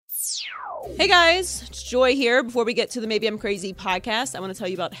Hey guys, it's Joy here. Before we get to the Maybe I'm Crazy podcast, I want to tell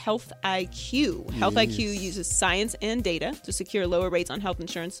you about Health IQ. Health IQ uses science and data to secure lower rates on health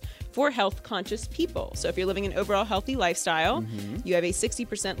insurance for health-conscious people. So if you're living an overall healthy lifestyle, you have a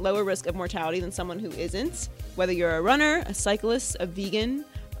 60% lower risk of mortality than someone who isn't. Whether you're a runner, a cyclist, a vegan,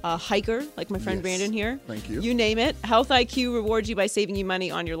 a hiker, like my friend Brandon here. Thank you. You name it. Health IQ rewards you by saving you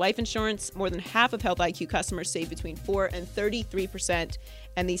money on your life insurance. More than half of Health IQ customers save between 4 and 33%,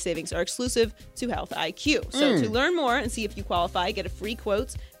 and these savings are exclusive to Health IQ. So to learn more and see if you qualify, get a free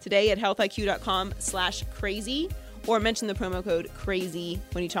quote today at healthiq.com/crazy, or mention the promo code CRAZY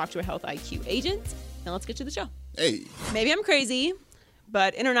when you talk to a Health IQ agent. Now let's get to the show. Hey. Maybe I'm crazy,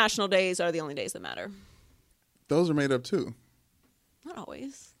 but international days are the only days that matter. Those are made up too. Not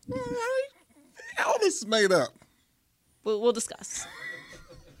always. All this is made up. We'll discuss.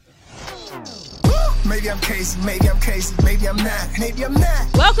 Maybe I'm crazy, maybe I'm crazy, maybe I'm not, maybe I'm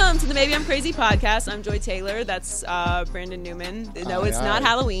not. Welcome to the Maybe I'm Crazy podcast. I'm Joy Taylor. That's Brandon Newman. No, it's not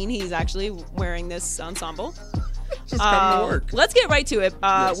Halloween. He's actually wearing this ensemble. Just coming to work. Let's get right to it.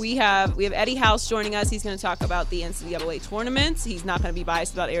 Yes. We have Eddie House joining us. He's going to talk about the NCAA tournament. He's not going to be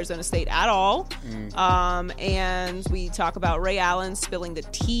biased about Arizona State at all. And we talk about Ray Allen spilling the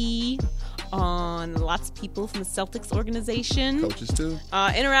tea on lots of people from the Celtics organization. Coaches too.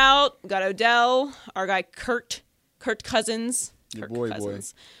 In or out, got Odell, our guy Kurt Cousins. Your Kirk boy.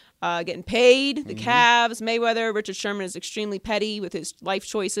 Cousins. Getting paid. The Cavs, Mayweather. Richard Sherman is extremely petty with his life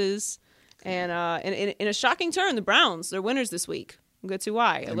choices. And in a shocking turn, the Browns, they're winners this week. We'll get to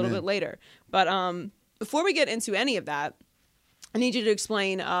why a little bit later. But before we get into any of that, I need you to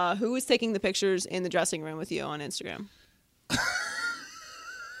explain who is taking the pictures in the dressing room with you on Instagram.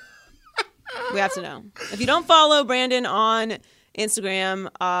 We have to know. If you don't follow Brandon on Instagram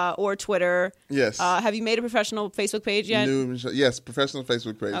or Twitter, Yes. Have you made a professional Facebook page yet? Yes, professional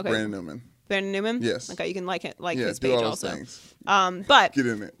Facebook page, Okay. Brandon Newman. Brandon Newman? Yes. Okay, you can like his do page all those also. things. But Get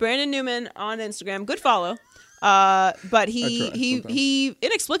in it. Brandon Newman on Instagram, good follow. But I try he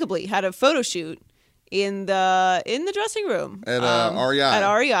inexplicably had a photo shoot in the dressing room At REI.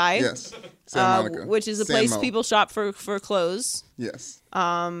 At REI, Yes. Santa Monica. which is a San place Mo. people shop for clothes. Yes.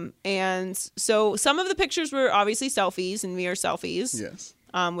 And so some of the pictures were obviously selfies and mirror selfies. Yes.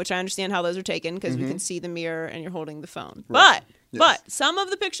 Which I understand how those are taken because we can see the mirror and you're holding the phone. Right. Yes. But some of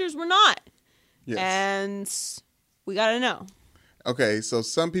the pictures were not. Yes. And we got to know. Okay, so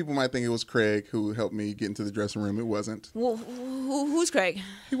some people might think it was Craig who helped me get into the dressing room. It wasn't. Well, who's Craig?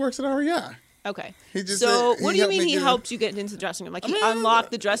 He works at REI. Okay. He just so said what he do you helped mean me he get in. helped you get into the dressing room? Like he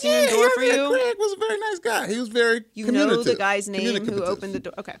unlocked the dressing room door for you? Craig was a very nice guy. He was very You know communicative. the guy's name who Communicative. opened the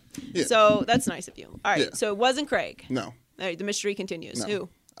door. Okay. Yeah. So that's nice of you. All right. Yeah. So it wasn't Craig. No. All right. The mystery continues. No.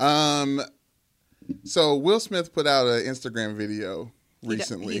 Who? So Will Smith put out an Instagram video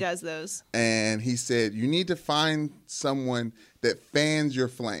recently. He does those. And he said, you need to find someone that fans your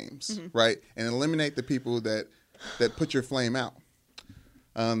flames, Mm-hmm. right? And eliminate the people that put your flame out.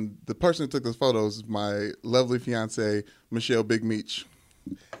 The person who took those photos is my lovely fiance, Michelle Big Meech.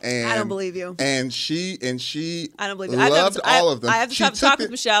 And I don't believe you. And she I don't believe you. loved all of them. I have to She have a took talk with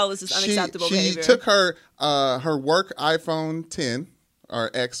it- Michelle. This is unacceptable behavior. She took her work iPhone 10 or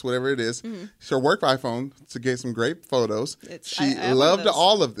X, whatever it is, her work iPhone to get some great photos. She I have one of loved those.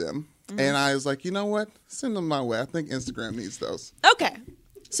 all of them. And I was like, you know what? Send them my way. I think Instagram needs those. Okay.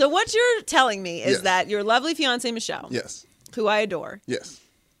 So what you're telling me is Yes. that your lovely fiance, Michelle, Yes. who I adore, Yes.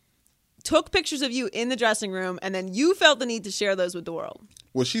 took pictures of you in the dressing room, and then you felt the need to share those with the world.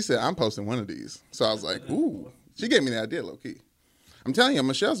 Well, she said, I'm posting one of these. So I was like, ooh. She gave me the idea, low key. I'm telling you,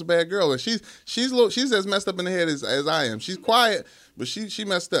 Michelle's a bad girl. And she's as messed up in the head as I am. She's quiet, but she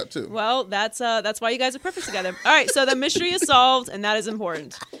messed up too. Well, that's why you guys are perfect together. All right, so the mystery is solved, and that is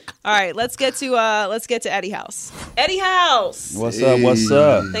important. All right, let's get to Eddie House. Eddie House. What's up? What's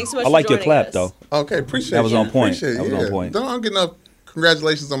up? Thanks so much I like for your joining clap us. though. Okay, appreciate That was you. on point. Appreciate That was on point. Don't get enough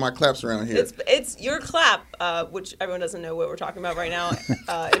congratulations on my claps around here. It's your clap, which everyone doesn't know what we're talking about right now.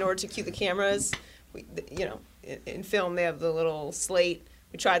 In order to cue the cameras, in film they have the little slate.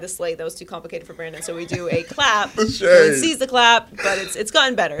 We tried the slate. That was too complicated for Brandon, so we do a clap. The shade. Everyone sees the clap, but it's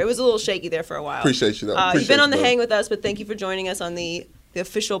gotten better. It was a little shaky there for a while. Appreciate you, though. You've Appreciate been on the you, though. hang with us, but thank you for joining us on the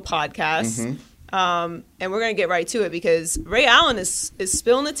official podcast. Mm-hmm. And we're going to get right to it because Ray Allen is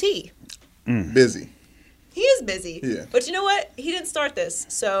spilling the tea. Busy. He is busy. Yeah. But you know what? He didn't start this.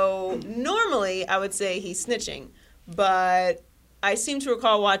 So normally I would say he's snitching. But I seem to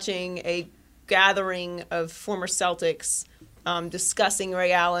recall watching a gathering of former Celtics discussing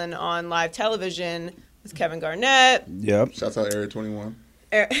Ray Allen on live television with Kevin Garnett. Yep. Shouts out Area 21.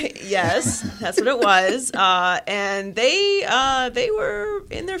 Yes, that's what it was. And they were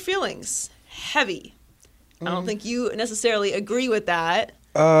in their feelings, heavy. I don't think you necessarily agree with that.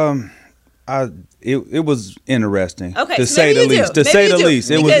 It was interesting. Okay, to so say maybe the you least. do. To say the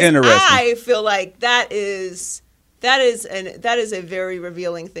least, it was Because interesting. I feel like that is a very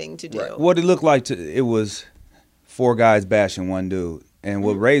revealing thing to do. Right. What it looked like, it was 4 guys bashing one dude. And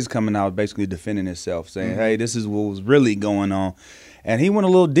what Ray's coming out basically defending himself, saying, hey, this is what was really going on. And he went a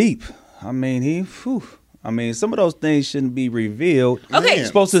little deep. I mean, some of those things shouldn't be revealed. Okay. You're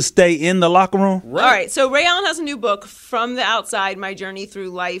supposed to stay in the locker room. Right. All right, so Ray Allen has a new book, From the Outside, My Journey Through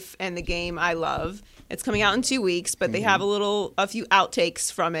Life and the Game I Love. It's coming out in 2 weeks, but they have a few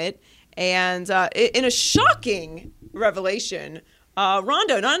outtakes from it. And in a shocking revelation,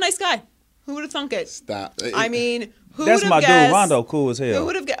 Rondo, not a nice guy. Who would have thunk it? Stop. I mean, who That's would have my guessed? dude. Rondo, cool as hell. Who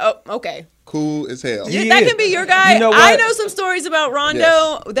would have guessed? Oh, okay. Cool as hell. He That is. can be your guy. You know I what? know some stories about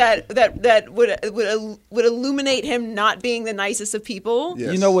Rondo that would illuminate him not being the nicest of people.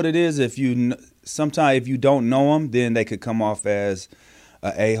 Yes. You know what it is? Sometimes if you don't know them, then they could come off as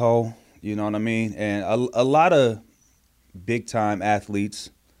an a-hole. You know what I mean? And a lot of big-time athletes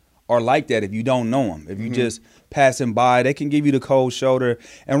are like that if you don't know them. If you just passing by, they can give you the cold shoulder.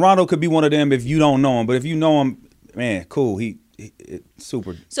 And Rondo could be one of them if you don't know him. But if you know him, man, cool. He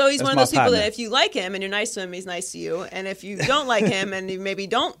super. So he's That's one of my those people partner. that if you like him and you're nice to him, he's nice to you. And if you don't like him and you maybe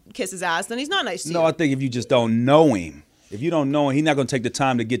don't kiss his ass, then he's not nice to you. No, I think if you just don't know him, if you don't know him, he's not going to take the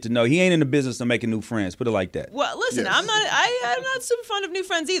time to get to know. He ain't in the business of making new friends. Put it like that. Well, listen, Yes. I'm not super fond of new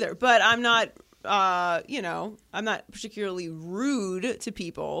friends either, but I'm not, I'm not particularly rude to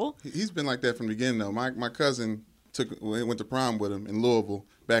people. He's been like that from the beginning, though. My cousin went to prom with him in Louisville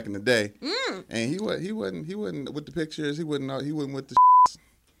back in the day, and he wasn't with the pictures. He wasn't with the.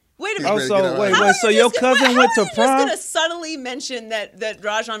 Wait a He's minute. Oh, ready to get so out. wait, How wait. So your cousin went to Just prom? gonna subtly mention that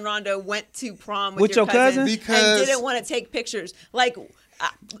Rajon Rondo went to prom with With your cousin? Because- and didn't want to take pictures. Like,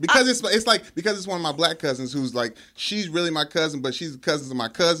 Because because it's one of my black cousins who's like, she's really my cousin, but she's cousins of my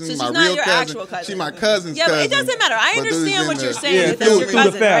cousin, So she's my not real your cousin. actual cousin. She's my cousin's yeah, cousin. but it doesn't matter. I but dude's understand in what the- you're saying. Yeah, that that's your through the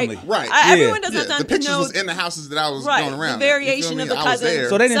cousin, family. Right. Everyone Yeah. does not the have to pictures know. was in the houses that I was Right, going around. the variation You of feel the me? I was cousin. there.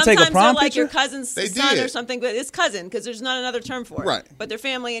 So they didn't take a Sometimes prom they're like your picture? cousin's They son did. or something, but it's cousin because there's not another term for it. Right. But they're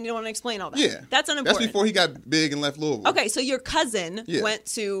family, and you don't want to explain all that. Yeah, that's unimportant. That's before he got big and left Louisville. Okay, so your cousin Yeah. went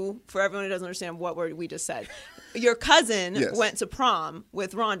to, for everyone who doesn't understand what word we just said, your cousin Yes. went to prom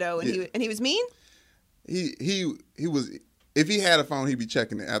with Rondo, and Yeah. he was mean? He was. If he had a phone, he'd be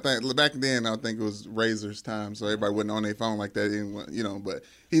checking it. I think back then, I think it was Razor's time, so everybody wasn't on their phone like that. But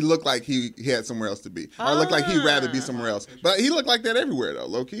he looked like he had somewhere else to be, or looked like he'd rather be somewhere else. But he looked like that everywhere, though,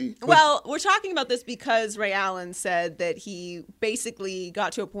 low key. Well, we're talking about this because Ray Allen said that he basically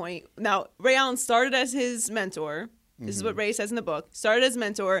got to a point. Now, Ray Allen started as his mentor. This is what Ray says in the book. Started as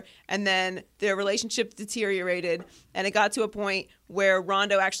mentor, and then their relationship deteriorated, and it got to a point where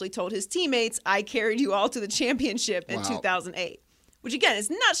Rondo actually told his teammates, I carried you all to the championship in Wow. 2008, which, again, is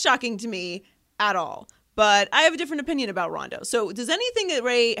not shocking to me at all. But I have a different opinion about Rondo. So does anything that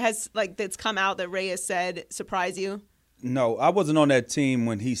Ray has, that's come out that Ray has said surprise you? No, I wasn't on that team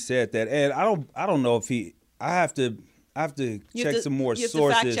when he said that, and I don't know if he. I have to You check have to- some more you have to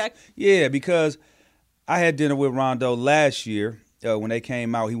fact sources. check? Yeah, because I had dinner with Rondo last year when they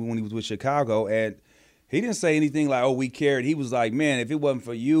came out. When he was with Chicago, and he didn't say anything like, "Oh, we cared." He was like, "Man, if it wasn't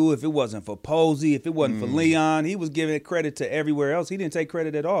for you, if it wasn't for Posey, if it wasn't for Leon," he was giving credit to everywhere else. He didn't take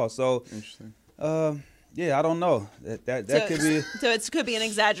credit at all. So, Interesting. yeah, I don't know. That could be. So it could be an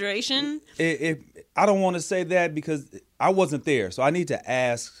exaggeration. I don't want to say that because I wasn't there, so I need to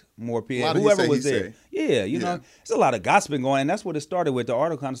ask more people. Why did he Whoever say was he there, say? yeah, Yeah. know, there's a lot of gossiping going, and that's what it started with. The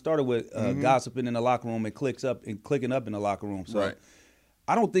article kind of started with gossiping in the locker room and clicking up in the locker room. So Right.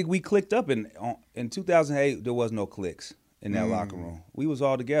 I don't think we clicked up in 2008. There was no clicks in that locker room. We was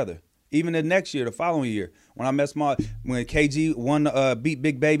all together. Even the next year, the following year, when when KG beat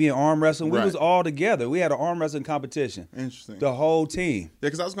Big Baby in arm wrestling, we Right. was all together. We had an arm wrestling competition. Interesting. The whole team. Yeah,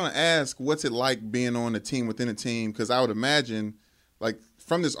 because I was going to ask, what's it like being on a team within a team? Because I would imagine, like,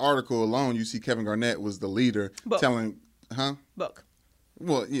 from this article alone, you see Kevin Garnett was the leader Book. telling, Book.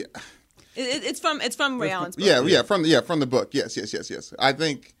 Well, yeah. It's from Ray Allen's book. Yeah, from the book. Yes. I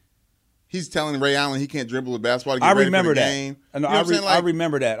think he's telling Ray Allen he can't dribble the basketball to get I ready remember for the that. game. No, You know what I'm saying? I Like,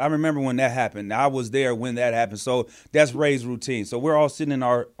 remember that. I remember when that happened. I was there when that happened. So that's Ray's routine. So we're all sitting in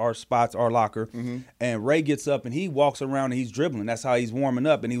our spots, our locker, and Ray gets up and he walks around and he's dribbling. That's how he's warming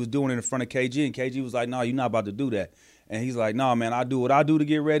up. And he was doing it in front of KG. And KG was like, "No, you're not about to do that." And he's like, "No, man, I do what I do to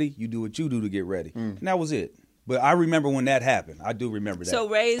get ready. You do what you do to get ready." And that was it. But I remember when that happened. I do remember that. So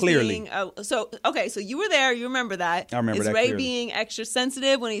Ray's clearly. being so you were there. You remember that. I remember Is that Ray clearly. being extra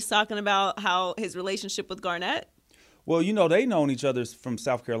sensitive when he's talking about how his relationship with Garnett? Well, you know, they known each other from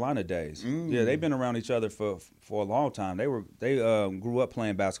South Carolina days. Yeah, they've been around each other for a long time. They grew up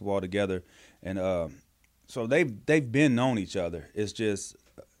playing basketball together, and so they've been known each other. It's just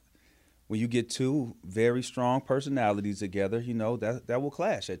when you get two very strong personalities together, you know that will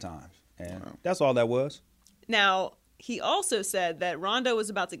clash at times, and that's all that was. Now, he also said that Rondo was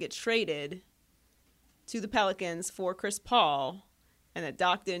about to get traded to the Pelicans for Chris Paul, and that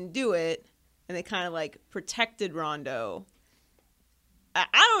Doc didn't do it, and they kind of like protected Rondo. I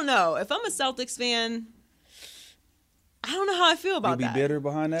don't know. If I'm a Celtics fan, I don't know how I feel about You'll that. be bitter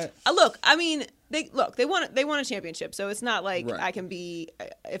behind that? Look, I mean, they won a championship, so it's not like Right. I can be,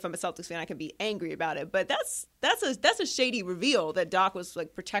 if I'm a Celtics fan, I can be angry about it. But that's a shady reveal that Doc was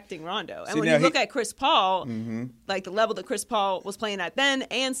like protecting Rondo. And See, when now you look at Chris Paul, like the level that Chris Paul was playing at then,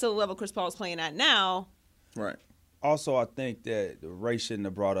 and still the level Chris Paul is playing at now. Right. Also, I think that Ray shouldn't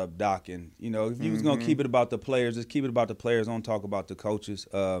have brought up Doc. And, you know, if he was going to keep it about the players, just keep it about the players. Don't talk about the coaches.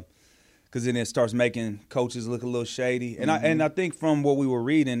 Because then it starts making coaches look a little shady. And I think from what we were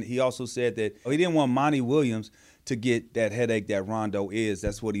reading, he also said that he didn't want Monty Williams to get that headache that Rondo is.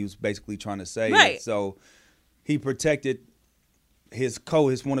 That's what he was basically trying to say. Right. So he protected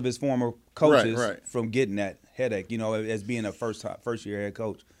one of his former coaches Right. from getting that headache, you know, as being a first-year head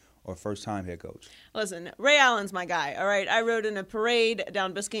coach or first-time head coach. Listen, Ray Allen's my guy, all right? I rode in a parade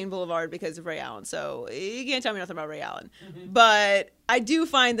down Biscayne Boulevard because of Ray Allen, so you can't tell me nothing about Ray Allen. But I do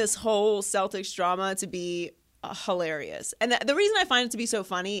find this whole Celtics drama to be hilarious. And the reason I find it to be so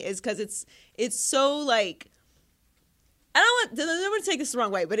funny is because it's so, like, I don't want to take this the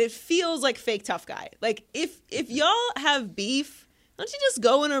wrong way, but it feels like fake tough guy. Like, if y'all have beef, don't you just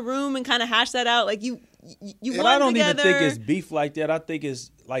go in a room and kind of hash that out? Like, you But won I don't together. even think it's beef like that. I think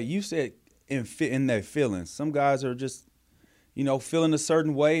it's, like you said, in their feelings. Some guys are just, you know, feeling a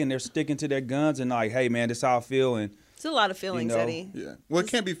certain way, and they're sticking to their guns and like, hey, man, this is how I feel. And It's a lot of feelings, You know, Eddie. Yeah. Well, it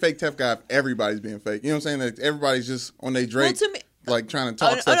can't be fake tough guy if everybody's being fake. You know what I'm saying? Like, everybody's just on their Drake, to me- like trying to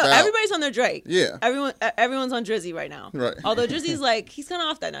talk Oh, stuff no, out. everybody's on their Drake. Yeah. Everyone's on Drizzy right now. Right. Although Drizzy's like, he's kind of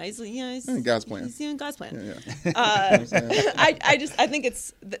off that now. He's like, he's God's plan. He's doing God's plan. Yeah. I think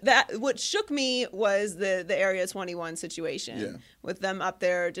it's that. What shook me was the Area 21 situation Yeah. with them up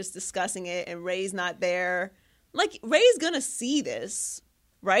there just discussing it, and Ray's not there. Like, Ray's gonna see this,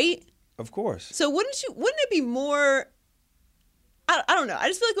 right? of course. So wouldn't it be more? I don't know. I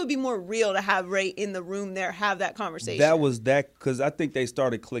just feel like it would be more real to have Ray in the room there, have that conversation. That was that because I think they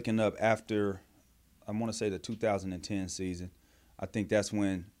started clicking up after, I want to say the 2010 season. I think that's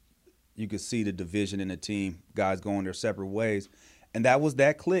when you could see the division in the team, guys going their separate ways. And that was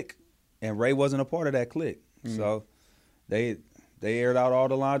that click. And Ray wasn't a part of that click. So they aired out all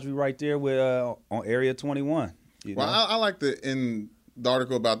the laundry right there with on Area 21. You Well, know? I like in the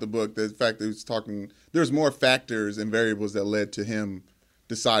article about the book, the fact that he was talking, there's more factors and variables that led to him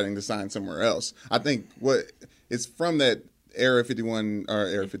deciding to sign somewhere else. I think it's from that Area 21 or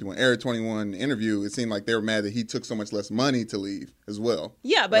Area 21 interview, it seemed like they were mad that he took so much less money to leave as well.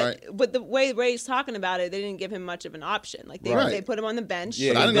 Yeah, right? but the way Ray's talking about it, they didn't give him much of an option. Like they Right. they put him on the bench.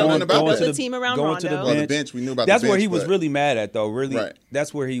 Yeah, But I didn't They know built- nothing about built that. the team around Going to the Rondo. Well, the bench, we knew about That's the bench. where he was but- really mad at, though. Really, Right.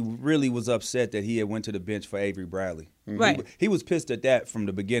 That's where he really was upset that he had went to the bench for Avery Bradley. Right. He was pissed at that from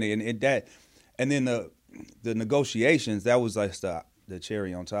the beginning, and then the negotiations, that was like the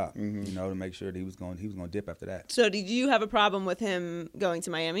cherry on top. You know, to make sure that he was going to dip after that. So did you have a problem with him going to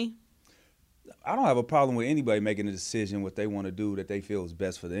Miami? I don't have a problem with anybody making a decision what they want to do that they feel is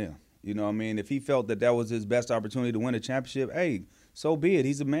best for them. You know what I mean? If he felt that was his best opportunity to win a championship, hey, so be it.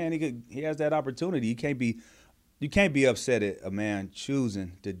 He's a man. He has that opportunity. You can't be upset at a man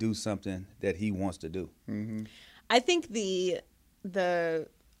choosing to do something that he wants to do. I think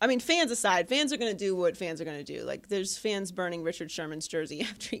fans aside, fans are going to do what fans are going to do. Like, there's fans burning Richard Sherman's jersey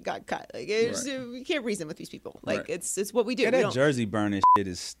after he got cut. Like, we can't reason with these people. Like, Right. it's what we do. Yeah, We that don't- jersey burning shit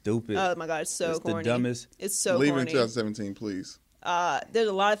is stupid. Oh my god, it's so It's the corny. dumbest. It's so Leave in corny. 2017, please. There's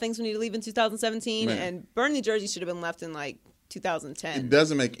a lot of things we need to leave in 2017, Man. and burning the jersey should have been left in like 2010. It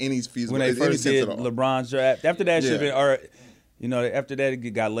doesn't make any feasible When they any first sense did at all. LeBron's draft, after that should have Yeah. been, or after that it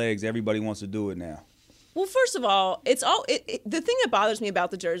got legs. Everybody wants to do it now. Well, first of all, the thing that bothers me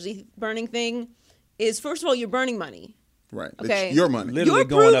about the jersey burning thing is, first of all, you're burning money. Right. Okay. It's your money. Literally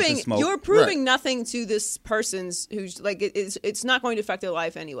going up in smoke. You're proving Right. nothing to this person's who's like it's not going to affect their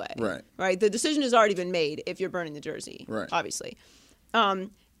life anyway. Right. Right. The decision has already been made if you're burning the jersey. Right. Obviously. And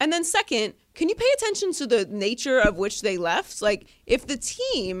then second, can you pay attention to the nature of which they left? Like, if the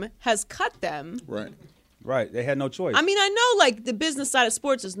team has cut them, Right. Right. They had no choice. I mean, I know like the business side of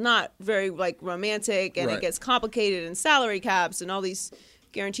sports is not very like romantic, and Right. it gets complicated, and salary caps and all these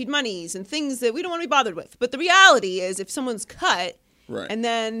guaranteed monies and things that we don't want to be bothered with. But the reality is, if someone's cut Right. and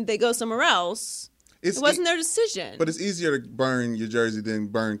then they go somewhere else, It's it wasn't their decision. But it's easier to burn your jersey than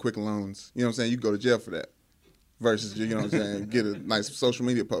burn Quicken Loans. You know what I'm saying? You go to jail for that. Versus, you know what I'm saying, get a nice social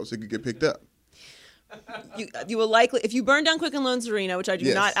media post. It could get picked up. You will likely, if you burn down Quicken Loans Arena, which I do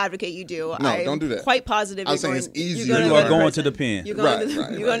Yes. not advocate you do. No, I'm don't do that. Quite positive. I was you're saying going, it's easier You're to You are burn. going to the pen. You're going to,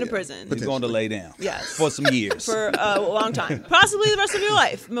 Right, you're going to yeah. prison. You're going to lay down. Yes. For some years. For a long time, possibly the rest of your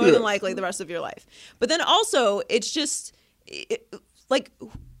life. More than likely, the rest of your life. But then also, it's just like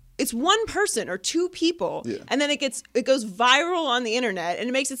it's one person or two people, Yeah. and then it goes viral on the internet, and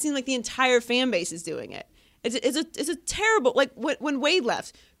it makes it seem like the entire fan base is doing it. It's a terrible, like when Wade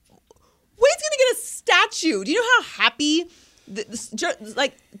left. Wade's gonna get a statue. Do you know how happy?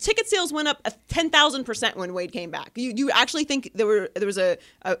 Like ticket sales went up 10,000% when Wade came back. You actually think there was a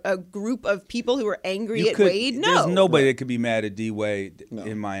group of people who were angry at Wade? No, There's nobody that could be mad at D Wade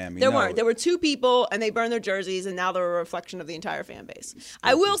in Miami. there No. weren't. There were two people, and they burned their jerseys, and now they're a reflection of the entire fan base.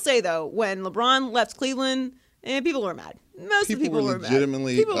 I will say though, when LeBron left Cleveland, people were mad. Most of the people were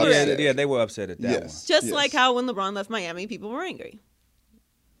legitimately mad. People were upset. angry. Yeah, they were upset at that one. Yes. Just like how when LeBron left Miami, people were angry.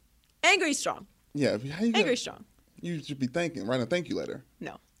 Angry strong. Yeah. How you Angry strong. You should be writing a thank you letter.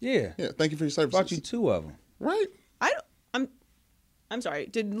 No, Yeah. Yeah. Thank you for your services. Brought you two of them. Right. I don't. I'm sorry.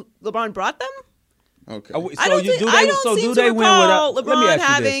 Did LeBron brought them? Okay. I don't do seem they to win recall without? Let me LeBron ask you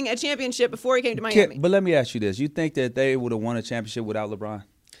having a championship before he came to this. Miami. But let me ask you this: you think that they would have won a championship without LeBron?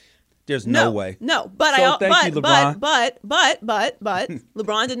 There's no way. No, but So thank you, LeBron. but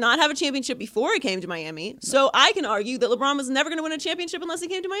LeBron did not have a championship before he came to Miami. So I can argue that LeBron was never going to win a championship unless he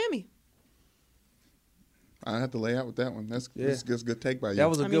came to Miami. I have to lay out with that one. That's a good take by you. That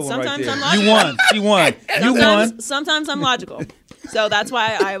was a I good mean, one right sometimes there. I'm You won. She won. You won. Sometimes I'm logical. So that's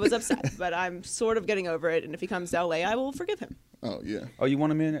why I was upset. But I'm sort of getting over it. And if he comes to LA, I will forgive him. Oh yeah. Oh, you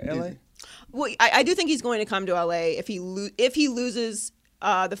want him in LA? Easy. Well, I do think he's going to come to LA if he loses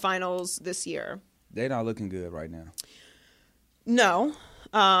the finals this year. They're not looking good right now. No.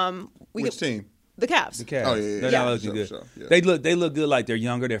 Which team? The Cavs. The Cavs. Oh, yeah, They're yeah. not looking Sure, good. sure, yeah. They look good like they're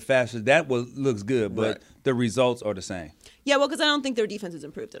younger, they're faster. That looks good, but Right. the results are the same. Yeah, well, because I don't think their defense has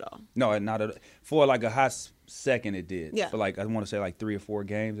improved at all. No, not at, for like a hot second it did. Yeah. For like I want to say like 3 or 4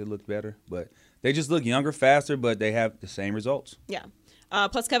 games it looked better, but they just look younger, faster, but they have the same results. Yeah.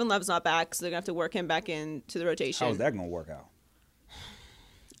 Plus, Kevin Love's not back, so they're going to have to work him back into the rotation. How is that going to work out?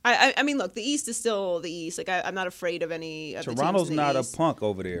 I mean, look, the East is still the East. Like, I'm not afraid of any of Toronto's the teams in the not East. a punk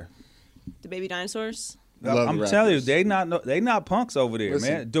over there. The baby dinosaurs? Love I'm the telling you, Raptors. they not punks over there, Listen,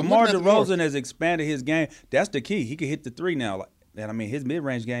 man. I'm DeMar looking at the North. DeRozan has expanded his game. That's the key. He can hit the 3 now. Like, and I mean, his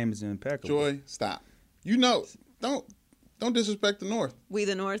mid-range game is impeccable. Joy, stop. You know, don't disrespect the North. We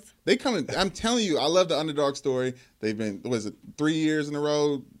the North? They coming. I'm telling you, I love the underdog story. They've been 3 years in a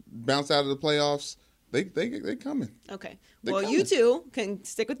row, bounce out of the playoffs. They coming. Okay. They're Well, coming. you two can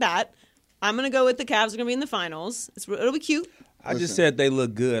stick with that. I'm going to go with the Cavs are going to be in the finals. It'll be cute. I just Listen. said they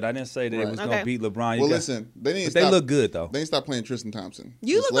look good. I didn't say they Right. was Okay. going to beat LeBron. You Well, got- listen, they need. but they look good though. They need to stop playing Tristan Thompson.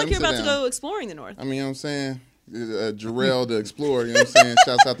 You Just look let like you're him sit about to down. go exploring the North. I mean, you know what I'm saying? Jarrell the Explorer, you know what I'm saying?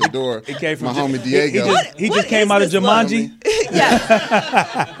 Shouts out the door. He came from my Ja- homie Diego. He What just came is out of this look? Jumanji.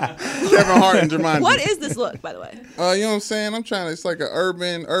 Yeah. Kevin Hart and Jumanji. What is this look, by the way? You know what I'm saying? I'm trying to. It's like an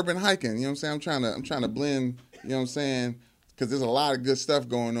urban hiking. You know what I'm saying? I'm trying to blend. You know what I'm saying? Because there's a lot of good stuff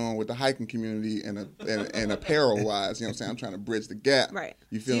going on with the hiking community and apparel wise. You know what I'm saying? I'm trying to bridge the gap. Right.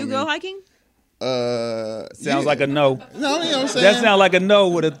 You Do feel you me? go hiking? Sounds yeah. like a no. No, you know what I'm saying? That sounds like a no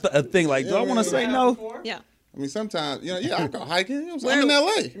with a thing like, do I want to say no? Yeah. I mean, sometimes, I go hiking. You know what I'm saying? I'm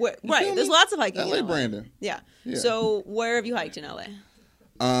in LA. Where, You right. feel There's me? lots of hiking. LA in LA. Brandon. Yeah. Yeah. So where have you hiked in LA?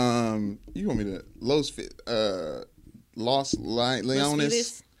 You want me to Los Leones?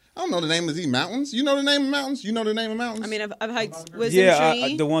 Feliz? I don't know the name of these mountains. You know the name of mountains? You know the name of mountains? I mean, I've hiked Wisdom Yeah,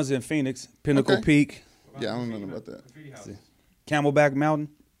 Tree. the ones in Phoenix, Pinnacle Okay. Peak, yeah, I don't know nothing about that. Camelback Mountain.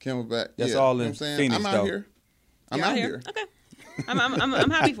 Camelback. That's yeah. all You know in what I'm saying? Phoenix, I'm out though. here. I'm You're out here. Okay.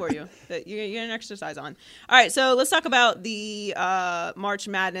 I'm happy for you that you're getting an exercise on. All right, so let's talk about the March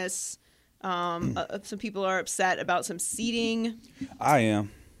Madness. Some people are upset about some seating. I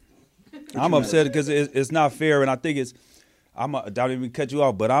am. I'm upset because it's not fair, and I think it's. I don't even cut you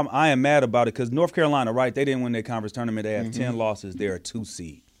off, but I am mad about it because North Carolina, right? They didn't win their conference tournament. They have 10 losses. They're a 2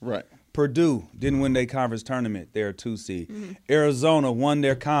 seed. Right. Purdue didn't win their conference tournament. They're a 2 seed. Arizona won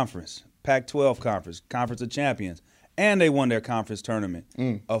their conference, Pac-12 conference of champions, and they won their conference tournament,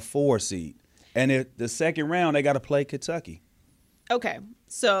 a 4 seed. And the second round, they got to play Kentucky. Okay,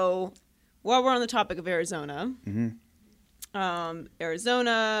 so while we're on the topic of Arizona,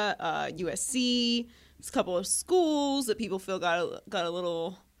 Arizona, USC, there's a couple of schools that people feel got a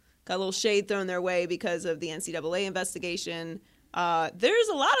little shade thrown their way because of the NCAA investigation. There's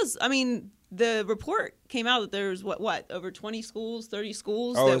a lot of, the report came out that there's over 20 schools, 30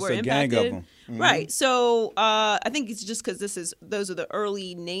 schools that were impacted. Gang of them. Right. So I think it's just because those are the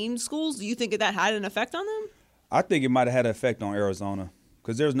early named schools. Do you think that had an effect on them? I think it might have had an effect on Arizona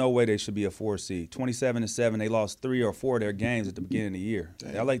because there's no way they should be a 4 seed. 27-7, they lost 3 or 4 of their games at the beginning of the year.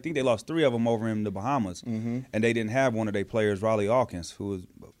 I think they lost 3 of them over in the Bahamas, and they didn't have one of their players, Riley Hawkins, who was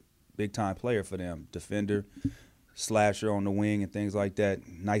a big-time player for them, defender, slasher on the wing and things like that,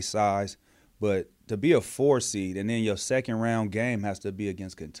 nice size. But to be a 4 seed and then your second-round game has to be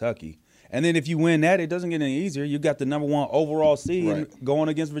against Kentucky. And then if you win that, it doesn't get any easier. You got the number 1 overall seed going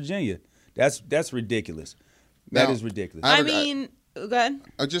against Virginia. That's ridiculous. That is ridiculous. Go ahead.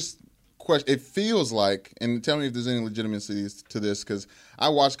 I just question. It feels like, and tell me if there's any legitimacy to this, because I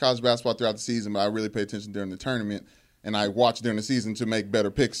watch college basketball throughout the season, but I really pay attention during the tournament, and I watch during the season to make better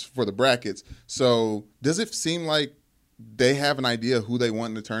picks for the brackets. So does it seem like they have an idea of who they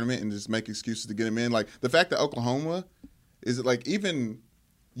want in the tournament and just make excuses to get them in? Like the fact that Oklahoma is it like even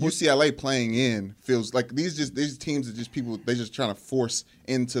UCLA playing in feels like these teams are just people they just trying to force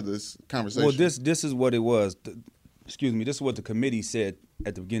into this conversation. Well, this is what it was. This is what the committee said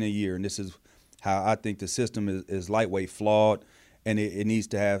at the beginning of the year, and this is how I think the system is lightweight flawed, and it needs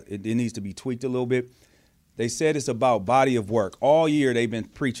to be tweaked a little bit. They said it's about body of work. All year they've been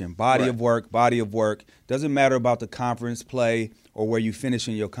preaching body of work, body of work. Doesn't matter about the conference play or where you finish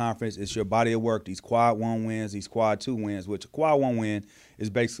in your conference. It's your body of work, these quad 1 wins, these quad 2 wins, which a quad 1 win is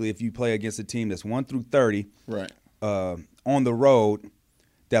basically if you play against a team that's 1 through 30 on the road,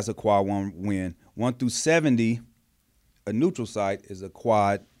 that's a quad 1 win. 1 through 70, a neutral site is a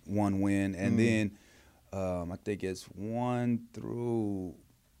quad 1 win. And then I think it's 1 through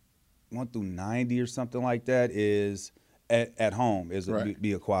 90 or something like that is at home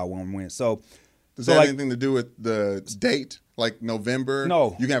be a quad 1 win. So does that have anything to do with the date, like November?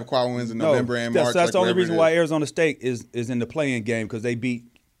 No, you can have quad wins in November and March. That's the only reason why Arizona State is in the play-in game because they beat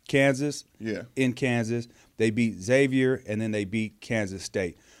Kansas in Kansas. They beat Xavier and then they beat Kansas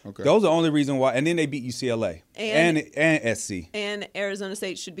State. Okay. Those are the only reason why, and then they beat UCLA and SC. And Arizona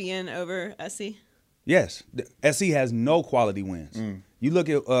State should be in over SC. Yes, SC has no quality wins. You look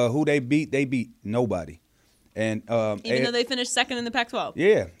at who they beat nobody. And even though they finished second in the Pac-12.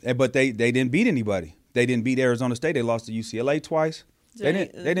 Yeah, but they didn't beat anybody. They didn't beat Arizona State. They lost to UCLA twice. They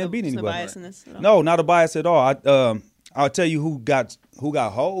didn't beat anybody. No bias in this at all? No, not a bias at all. I'll tell you who got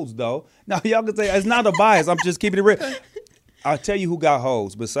hoes though. Now y'all can say it's not a bias. I'm just keeping it real. I'll tell you who got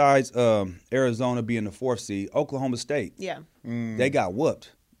hoes besides Arizona being the 4th seed. Oklahoma State. Yeah. They got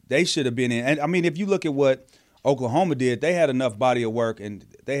whooped. They should have been in. And I mean, if you look at what Oklahoma did, they had enough body of work and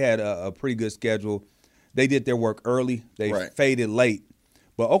they had a pretty good schedule. They did their work early. They faded late.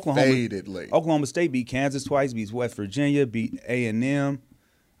 But Oklahoma State beat Kansas twice, beat West Virginia, beat A&M.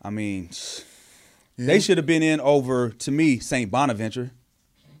 I mean, they should have been in over, to me, St. Bonaventure.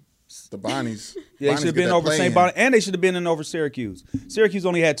 The Bonnies. They should have been over St. Bonaventure, and they should have been in over Syracuse. Syracuse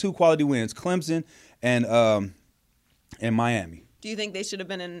only had 2 quality wins, Clemson and Miami. Do you think they should have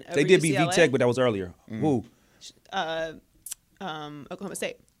been in over They did UCLA? beat VTech, but that was earlier. Who? Oklahoma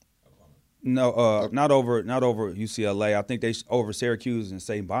State. No, not over UCLA. I think they over Syracuse and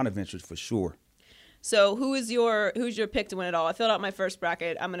St. Bonaventure for sure. So who's your pick to win it all? I filled out my first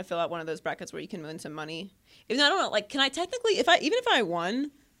bracket. I'm going to fill out one of those brackets where you can win some money. Even though I don't know, like, can I technically, if I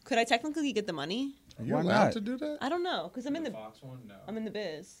won, could I technically get the money? Are you allowed to do that? I don't know because I'm in the Fox one. No, I'm in the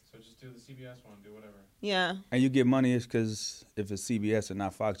biz. So just do the CBS one. Do whatever. Yeah. And you get money because if it's CBS and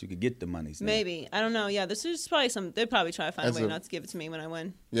not Fox, you could get the money. Maybe. I don't know. Yeah, this is probably they'd probably try to find a way not to give it to me when I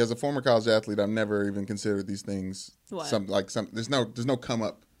win. Yeah, as a former college athlete, I've never even considered these things. What? There's no come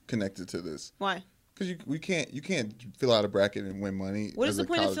up connected to this. Why? Because you can't fill out a bracket and win money. What is the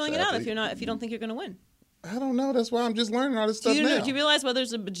point of filling it out if you don't think you're going to win? I don't know. That's why I'm just learning all this stuff now. Do you realize why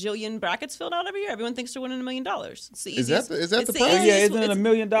there's a bajillion brackets filled out every year? Everyone thinks they're winning $1 million. It's the Is easiest. that the prize? Yeah, isn't it $1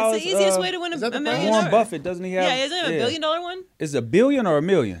 million? It's the easiest way to win $1 million. Warren Buffett, doesn't he have? Yeah, isn't it $1 billion one? Is it $1 billion or $1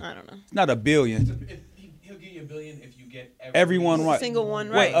 million? I don't know. It's not $1 billion. He'll give you $1 billion if you get everyone right. Single one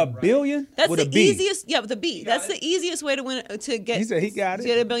right. What, $1 billion? That's with the a B. easiest. Yeah, with a B. That's the easiest way to win to get. He said he got it. To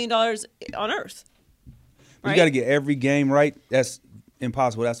get $1 billion on Earth. Right? You got to get every game right. That's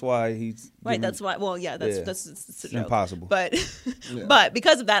impossible. That's why he's right. That's why. Well, yeah. That's a joke. Impossible. But but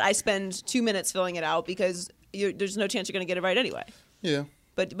because of that, I spend 2 minutes filling it out because there's no chance you're going to get it right anyway. Yeah.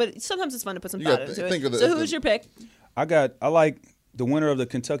 But sometimes it's fun to put some thought into it. So who's your pick? I like the winner of the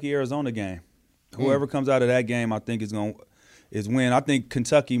Kentucky-Arizona game. Whoever comes out of that game, I think is win. I think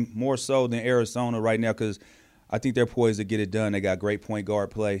Kentucky more so than Arizona right now because I think they're poised to get it done. They got great point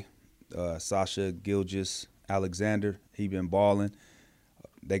guard play. Sasha Gilgeous-Alexander, he been balling.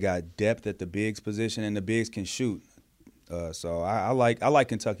 They got depth at the bigs position, and the bigs can shoot. So I like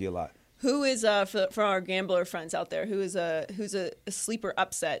Kentucky a lot. Who is for our gambler friends out there? Who's a sleeper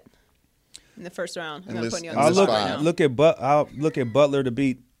upset in the first round? I'm putting you on the spot right now. I'll look at Butler to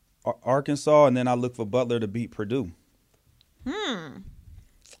beat Arkansas, and then I look for Butler to beat Purdue.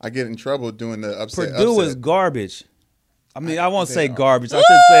 I get in trouble doing the upset. Purdue is garbage. I mean, I won't say garbage. I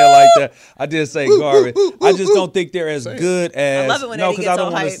shouldn't say it like that. I did say garbage. I just don't think they're as good as. I love it when Eddie gets I don't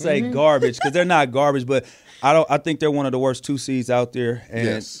all want to hype. say garbage because they're not garbage, but I think they're one of the worst 2 seeds out there. And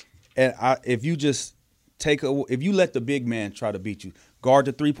Yes. if you just if you let the big man try to beat you, guard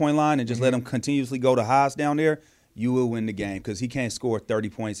the 3-point line and just let him continuously go to highs down there, you will win the game because he can't score 30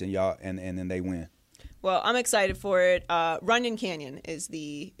 points and then they win. Well, I'm excited for it. Runyon Canyon is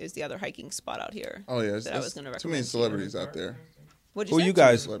the other hiking spot out here. Oh yeah, that I was going to recommend. too many celebrities out there. What'd Who say? you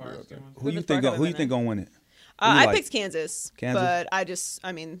guys? Celebrities out there. Who you Griffith think? Park, Who you I've think been gonna win it? I like? picked Kansas, Kansas? but I That's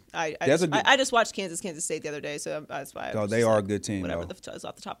a good- just watched Kansas State the other day, so that's why. Oh, they are a good team, Whatever though. is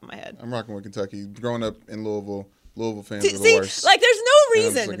off the top of my head. I'm rocking with Kentucky. Growing up in Louisville fans are the See, worst. like there's no Yeah, I'm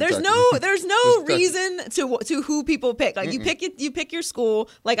reason. just There's like no Kentucky. reason to who people pick. Like you pick your school.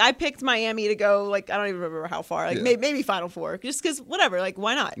 Like I picked Miami to go. Like I don't even remember how far. Like Yeah. maybe Final Four. Just because whatever. Like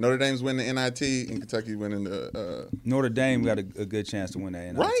why not? Notre Dame's winning the NIT and Kentucky winning the. Notre Dame got a good chance to win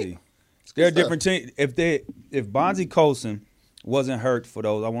that NIT. Right. They're a stuff. different team. If Bonzie Colson wasn't hurt for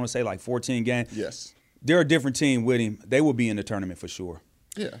those, I want to say like 14 games. Yes. They're a different team with him. They would be in the tournament for sure.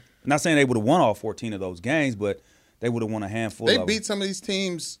 Yeah. Not saying they would have won all 14 of those games, but they would have won a handful. They of beat them. some of these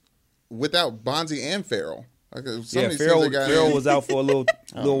teams without Bonzi and Farrell. Like some Yeah, of these Farrell, teams they got Farrell was out for a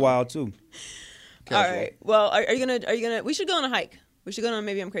little while too. All right. Well, are you gonna? We should go on a hike. We should go on a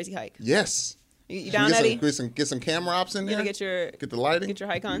Maybe I'm Crazy hike. Yes. You Should down, we Eddie? get some camera ops in You there. gonna get the lighting. your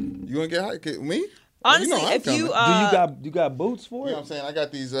hike on? You want to get hike? Me? Honestly, I'm if you coming. Do you got boots for You it? know what I'm saying? I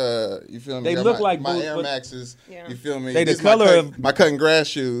got these, you feel me? They Got look my, like my boots, Air but- Maxes. Yeah. You feel me? They the These color of- my cutting grass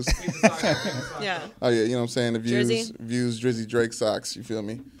shoes. yeah. Oh yeah, you know what I'm saying? The Jersey? views Drizzy Drake socks. You feel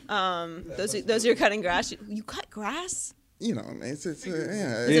me? Those are your cutting grass. You cut grass? You know, man, it's It's a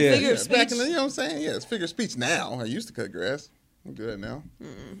yeah. figure of speech. Back in the, you know what I'm saying? Yeah, it's figure of speech now. I used to cut grass. I'm good now.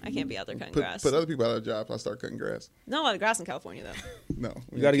 I can't be out there cutting Put grass. other people out of jobs. I start cutting grass. Not a lot of grass in California though. No,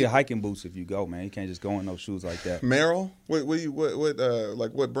 You got to get hiking boots if you go, man. You can't just go in those shoes like that. Merrill. What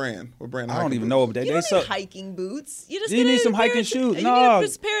brand? What brand? I don't hiking even boots? know, but You they don't so. need hiking boots. You just You get need a some pair hiking of- shoes. You No. need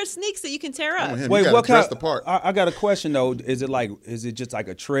a pair of sneaks that you can tear up. Him, Wait, you gotta what dress kind? the part. I got a question though. Is it just like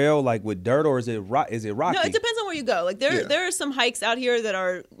a trail like with dirt, or is it rocky? No, it depends on where you go. Like Yeah. there are some hikes out here that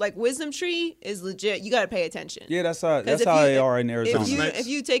are like Wisdom Tree is legit. You got to pay attention. Yeah, that's 'Cause how if they you- are in Arizona. If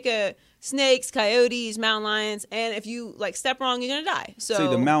you take snakes, coyotes, mountain lions, and if you like step wrong, you're gonna die. So See,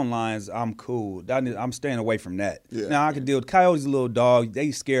 the mountain lions, I'm cool. I'm staying away from that. Yeah. Now I can deal with coyotes, a little dog.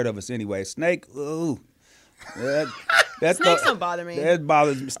 They scared of us anyway. Snake, ooh. That Snakes don't bother me. That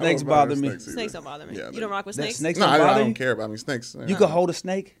bothers me. Snakes I don't bother bother me. snakes either. Snakes don't bother me. Yeah, You don't rock with That snakes? snakes No, don't I bother don't you? care about snakes. You can hold a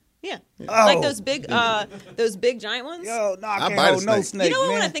snake? Yeah. Oh. Like those big giant ones. Yo, no, I can't bite a hold no snake. snake, You know what?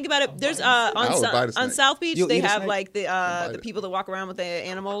 When I man. think about it, there's I would bite a on snake. South Beach You'll they eat a have snake? like the it. people that walk around with the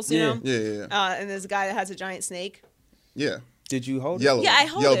animals, Yeah. you know. Yeah. And there's a guy that has a giant snake. Yeah. Did you hold Yellow. it? Yeah, I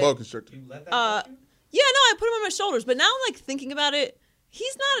hold Yellow it. boa constrictor. You let that Yeah, no, I put him on my shoulders, but now I'm like thinking about it.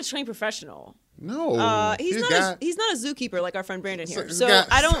 He's not a trained professional. No. He's a not guy. a zookeeper like our friend Brandon here. He's a So guy-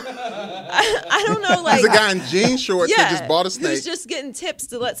 I don't know like He's a guy in jean shorts yeah, that just bought a snake. who's just getting tips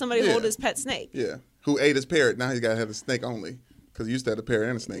to let somebody Yeah. hold his pet snake. Yeah. Who ate his parrot. Now he's got to have a snake only. Because he used to have a parrot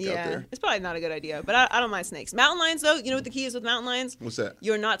and a snake out Yeah, there. it's probably not a good idea, but I don't mind snakes. Mountain lions, though, you know what the key is with mountain lions? What's that?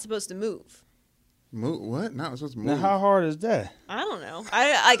 You're not supposed to move. Move? What? No, it's supposed to move. Now, how hard is that? I don't know.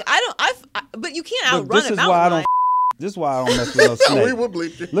 But you can't Look, outrun this a is mountain why I lion. don't. This is why I don't mess with no we snake. will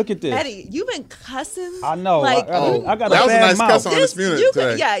bleep you. Look at this. Eddie, you've been cussing. I know. Like, I got that a was a bad nice mouth. cuss on Undisputed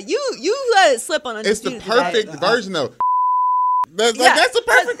today. yeah, you let it slip on It's the Undisputed perfect today. version of. That's Yeah, that's the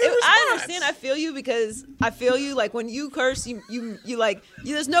perfect but response. I understand. I feel you because I feel you. Like when you curse, you like.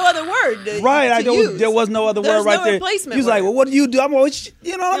 There's no other word. To, Right, to use. there was no other There's word right no there. replacement He's like, word. well, what do you do? I'm always,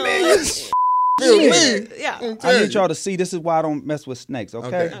 you know what I mean? Feel Yeah. me. Yeah. I'm I telling need you. y'all to see. This is why I don't mess with snakes.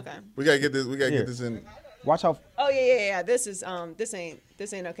 Okay. Okay. We gotta get this. We gotta Here. get this in. Watch how. Oh yeah. This is this ain't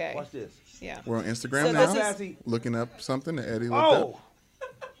okay. Watch this. Yeah. We're on Instagram So now. this Looking up something that Eddie looked up. Oh,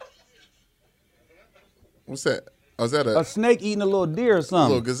 What's that? Oh, is that a snake eating a little deer or little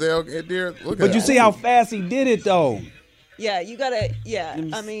something. gazelle deer? Look at But you that. see how fast he did it though. Yeah, you gotta. Yeah,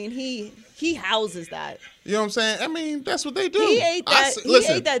 I mean, he houses that. You know what I'm saying? I mean, that's what they do. He ate that. Listen, He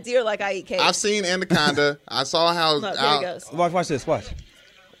ate that deer like I eat cake. I've seen Anaconda. I saw how. Look, there he goes. Watch this. Watch.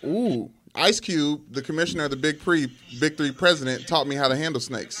 Ooh. Ice Cube, the commissioner of the Big Three president, taught me how to handle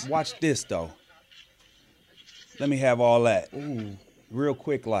snakes. Watch this though. Let me have all that. Ooh. Real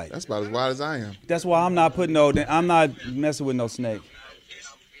quick, like. That's about as wide as I am. That's why I'm not messing with no snake.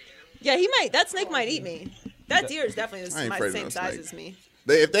 Yeah, he might. That snake might eat me. That deer is definitely I ain't the afraid of same no size snake. as me.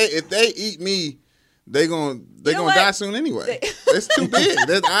 If they eat me, they gonna know what? die soon anyway. It's too big.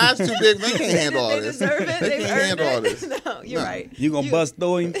 Their eyes too big. They can't handle all They this. deserve it. They They've can't handle all earned this. it. No, you're right. You gonna bust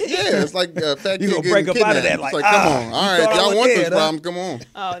through him? Yeah, it's like a fat You kid gonna getting break up out of that, kidnapped. like, It's come on. you All right, thought I y'all was want this dead, huh? problem? Come on.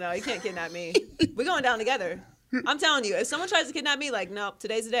 Oh no, you can't kidnap me. We're going down together. I'm telling you, if someone tries to kidnap me, like, nope,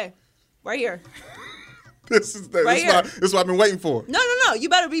 today's the day. Right here. This is Right here. this is what I've been waiting for. No. You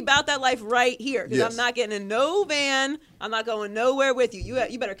better be about that life right here. Because Yes. I'm not getting in no van. I'm not going nowhere with you.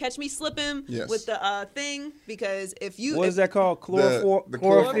 You better catch me slipping Yes. with the thing. Because if you... What if, is that called? The Chlorophyll?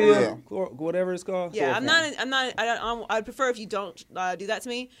 chlorophyll. Whatever it's called? Yeah, Chloroform. I'd prefer if you don't do that to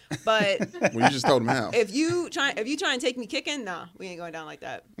me. But Well, you just told him how. if you try and take me kicking, nah, we ain't going down like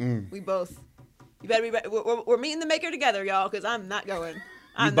that. We both... You better be ready. We're meeting the maker together, y'all, because I'm not going.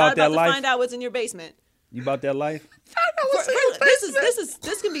 I'm about not that about to life? find out what's in your basement. You about that life?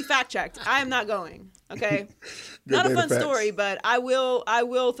 This can be fact checked. I am not going. Okay, Good not a day to fun facts. story, but I will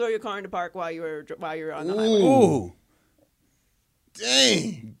throw your car into park while you're on the highway. Ooh.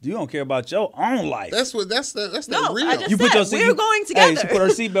 Dang. You don't care about your own life. That's the No, real. I just You put said your seat- we're going Hey, together. she put her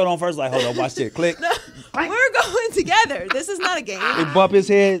seatbelt on first, like, hold on, watch this. Click. We're going together. This is not a game. They bump his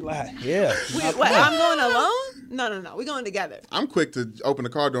head. Like, yeah. What, I'm going alone? No. We're going together. I'm quick to open the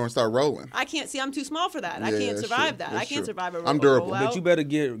car door and start rolling. I can't see. I'm too small for that. I Yeah, can't that's survive true. that. That's I can't true. survive a I'm durable. rollout. But you better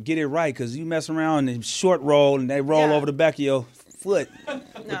get it right, because you mess around and short roll and they roll Yeah. over the back of your foot No.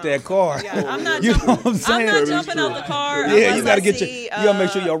 with that car. Yeah, I'm not You know jumping. what I'm saying? I'm not That is jumping out the car. Yeah, unless you gotta I get see, you gotta make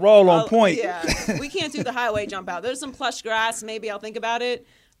sure your roll on point. Yeah, we can't do the highway jump out. There's some plush grass. Maybe I'll think about it,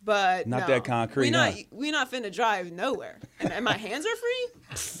 but Not no. that concrete, We're not finna drive nowhere. And my hands are free.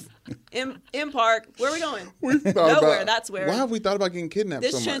 In park. Where are we going? We thought Nowhere. about- That's where. Why have we thought about getting kidnapped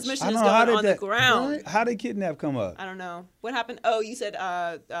This so much? transmission I is don't know, how going did on the that- ground. How did kidnap come up? I don't know what happened. Oh, you said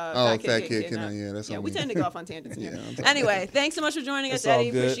Fat Kid kidnapped. kidnapped. Yeah, that's on we me. tend to go off on tangents. Yeah, I'm sorry. Anyway, thanks so much for joining us, It's all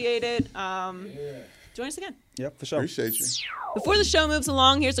Eddie. good. Appreciate it. Join us again. Yep, for sure. Appreciate you. Before the show moves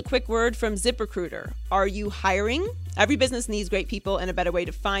along, here's a quick word from ZipRecruiter. Are you hiring? Every business needs great people and a better way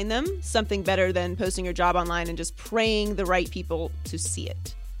to find them. Something better than posting your job online and just praying the right people to see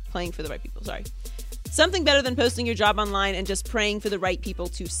it. Playing for the right people, sorry. Something better than posting your job online and just praying for the right people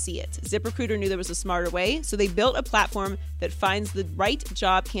to see it. ZipRecruiter knew there was a smarter way, so they built a platform that finds the right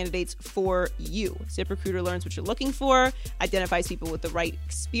job candidates for you. ZipRecruiter learns what you're looking for, identifies people with the right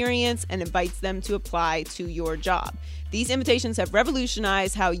experience, and invites them to apply to your job. These invitations have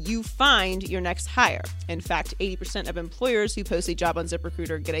revolutionized how you find your next hire. In fact, 80% of employers who post a job on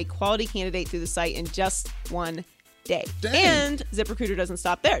ZipRecruiter get a quality candidate through the site in just one day. Dang. And ZipRecruiter doesn't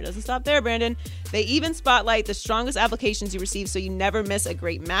stop there. It doesn't stop there, Brandon. They even spotlight the strongest applications you receive so you never miss a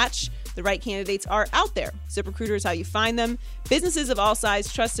great match. The right candidates are out there. ZipRecruiter is how you find them. Businesses of all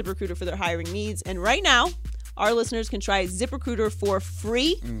sizes trust ZipRecruiter for their hiring needs. And right now, our listeners can try ZipRecruiter for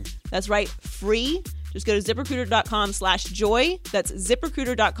free. That's right, free. Just go to ZipRecruiter.com/joy. That's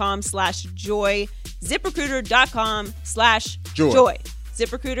ZipRecruiter.com/joy. ZipRecruiter.com/joy.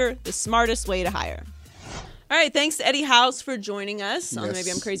 ZipRecruiter, the smartest way to hire. All right, thanks to Eddie House for joining us on the Yes.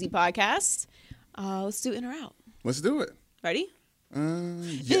 Maybe I'm Crazy podcast. Let's do in or out. Let's do it. Ready?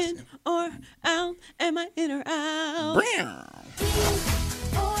 Yes. In or out? Am I in or out?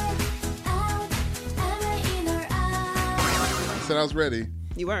 I said I was ready,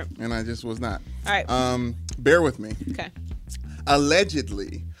 You weren't. and I just was not. All right. Bear with me. Okay.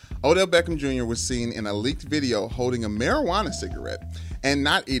 Allegedly, Odell Beckham Jr. was seen in a leaked video holding a marijuana cigarette and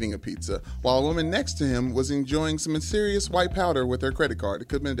not eating a pizza, while a woman next to him was enjoying some mysterious white powder with her credit card. It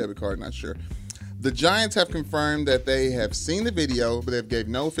could have been a debit card, not sure. The Giants have confirmed that they have seen the video, but they gave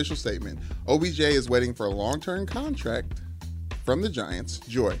no official statement. OBJ is waiting for a long-term contract from the Giants.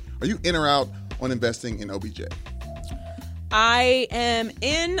 Joy, are you in or out on investing in OBJ? I am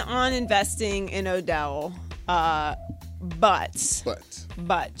in on investing in Odell,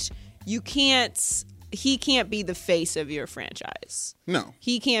 but you can't. He can't be the face of your franchise. No.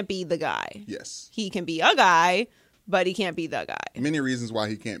 He can't be the guy. Yes. He can be a guy, but he can't be the guy. Many reasons why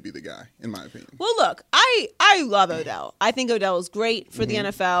he can't be the guy, in my opinion. Well, look, I love Odell. I think Odell is great for the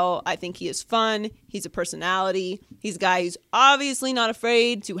NFL. I think he is fun. He's a personality. He's a guy who's obviously not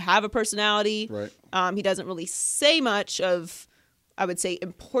afraid to have a personality. Right. He doesn't really say much of, I would say,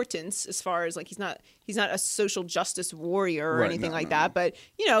 importance as far as like he's not a social justice warrior or Right, anything no, like no, that. But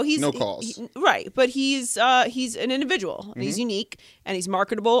he's No cause. right. But he's an individual and he's unique and he's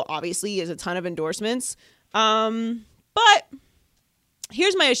marketable. Obviously, he has a ton of endorsements. But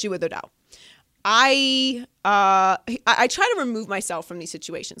here's my issue with Odell. I try to remove myself from these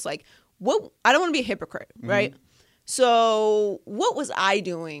situations. Like, I don't want to be a hypocrite, right? So what was I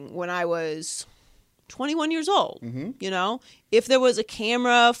doing when I was 21 years old? If there was a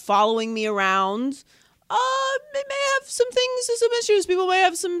camera following me around, it may have some things, some issues. People may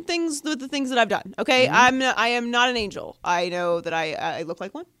have some things with the things that I've done. Okay, I am not an angel. I know that I look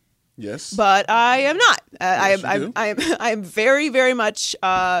like one. Yes. But I am not. Yes, you do. I am very, very much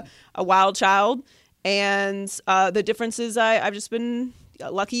a wild child, and the difference is I've just been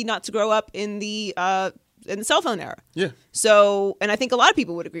lucky not to grow up in the cell phone era. Yeah. So, and I think a lot of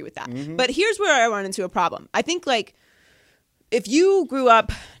people would agree with that. But here's where I run into a problem. I think like if you grew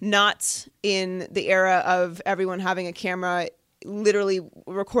up not in the era of everyone having a camera, literally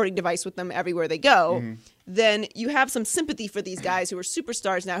recording device with them everywhere they go, then you have some sympathy for these guys who are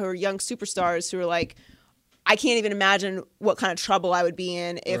superstars now, who are young superstars who are like, I can't even imagine what kind of trouble I would be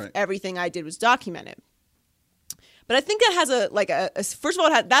in if everything I did was documented. But I think that has first of all,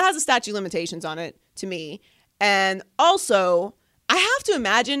 that has a statute of limitations on it to me. And also, I have to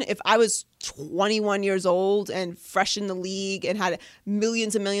imagine if I was 21 years old and fresh in the league and had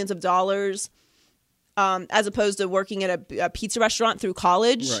millions and millions of dollars, as opposed to working at a pizza restaurant through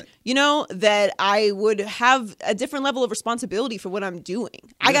college, that I would have a different level of responsibility for what I'm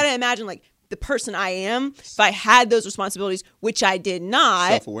doing. I got to imagine like the person I am, if I had those responsibilities, which I did not.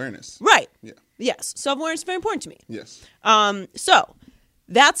 Self-awareness. Right. Yeah. Yes. Self-awareness is very important to me. Yes. So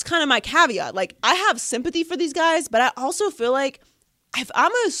that's kind of my caveat. Like, I have sympathy for these guys, but I also feel like if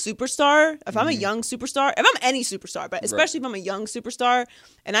I'm a superstar, if I'm a young superstar, if I'm any superstar, but especially if I'm a young superstar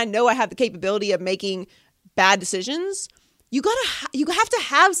and I know I have the capability of making bad decisions, you have to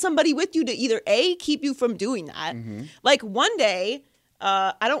have somebody with you to either A, keep you from doing that. Like one day,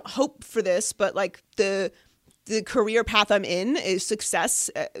 I don't hope for this, but like the career path I'm in is success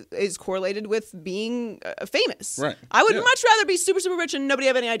is correlated with being famous. Right. I would much rather be super, super rich and nobody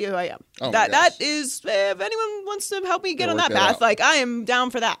have any idea who I am. Oh that is, if anyone wants to help me get on work that that path, out. like I am down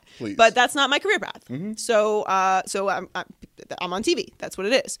for that. Please. But that's not my career path. So I'm on TV. That's what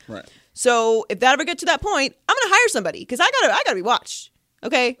it is. Right. So if that ever gets to that point, I'm gonna hire somebody because I gotta be watched.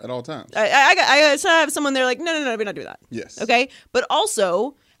 Okay. At all times. I have someone there like, no, we're not doing that. Yes. Okay. But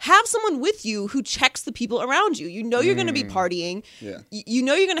also have someone with you who checks the people around you. You know you're going to be partying. Yeah. You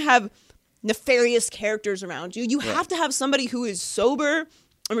know you're going to have nefarious characters around you. You have to have somebody who is sober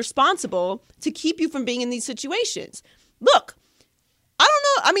and responsible to keep you from being in these situations. Look, I don't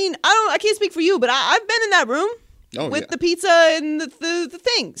know. I mean, I can't speak for you, but I've been in that room with the pizza and the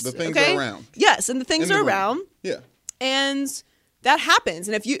things. The things okay? are around. Yes, and the things In the are room. around. Yeah. And that happens.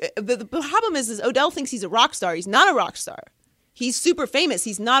 And if the problem is Odell thinks he's a rock star. He's not a rock star. He's super famous.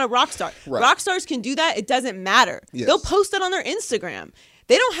 He's not a rock star. Right. Rock stars can do that. It doesn't matter. Yes. They'll post it on their Instagram.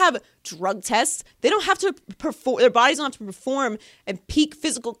 They don't have drug tests. They don't have to perform. Their bodies don't have to perform in peak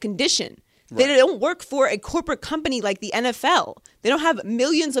physical condition. They don't work for a corporate company like the NFL. They don't have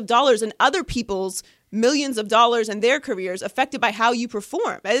millions of dollars and other people's millions of dollars and their careers affected by how you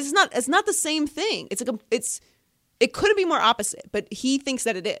perform. It's not the same thing. It couldn't be more opposite, but he thinks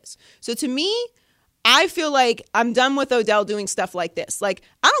that it is. So to me, I feel like I'm done with Odell doing stuff like this. Like,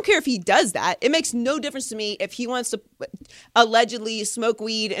 I don't care if he does that. It makes no difference to me if he wants to allegedly smoke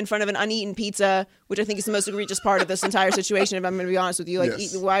weed in front of an uneaten pizza, which I think is the most egregious part of this entire situation, if I'm going to be honest with you. Like,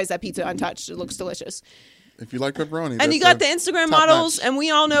 Yes. why is that pizza untouched? It looks delicious. If you like pepperoni. And you got the Instagram models, and we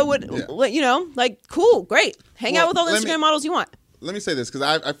all know what, like, cool, great. Hang out with all the Instagram models you want. Let me say this,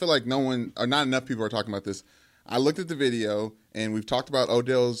 because I feel like no one, or not enough people are talking about this. I looked at the video, and we've talked about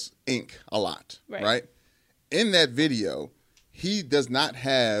Odell's ink a lot, right? In that video, he does not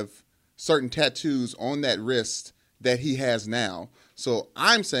have certain tattoos on that wrist that he has now. So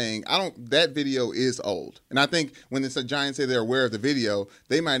I'm saying that video is old. And I think when the Giants say they're aware of the video,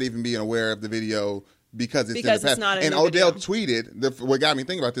 they might even be aware of the video because it's in the past. It's not a and new Odell video. tweeted, what got me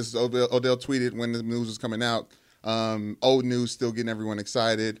thinking about this is Odell tweeted when the news was coming out, old news still getting everyone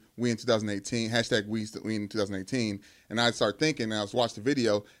excited. We in 2018, hashtag we in 2018. And I started thinking, and I was watching the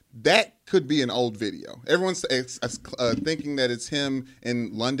video, that could be an old video. Everyone's thinking that it's him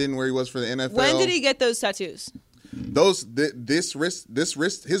in London where he was for the NFL. When did he get those tattoos? His wrist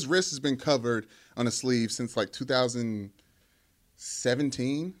has been covered on a sleeve since like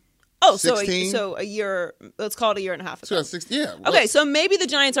 2017. Oh, 16? so a year. Let's call it a year and a half ago. 2016, yeah. Okay, so maybe the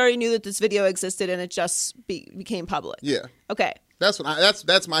Giants already knew that this video existed and it just became public. Yeah. Okay. That's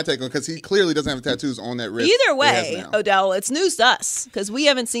my take on it, because he clearly doesn't have tattoos on that wrist. Either that he has way, now. Odell, it's news to us because we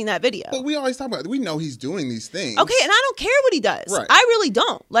haven't seen that video. But we always talk about it. We know he's doing these things. Okay, and I don't care what he does. Right. I really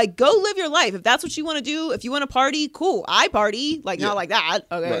don't. Like, go live your life. If that's what you want to do, if you want to party, cool. I party, like, Yeah. not like that.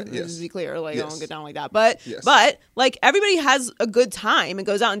 Okay, Right, let's yes. just be clear. Like, I Yes. don't get down like that. But, Yes. like, everybody has a good time and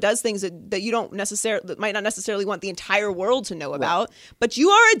goes out and does things that you don't necessarily, that might not necessarily want the entire world to know about. But you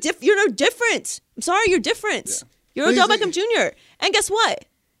are you're no different. I'm sorry, you're different. Yeah. You're But Odell he's- Beckham Jr. And guess what?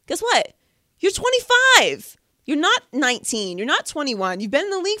 You're 25. You're not 19. You're not 21. You've been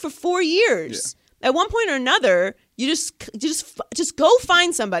in the league for 4 years. At one point or another, you just go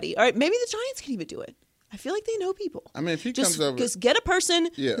find somebody. All right, maybe the Giants can even do it. I feel like they know people. I mean, if he comes over, Just get a person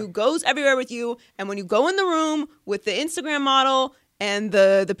Yeah. who goes everywhere with you, and when you go in the room with the Instagram model and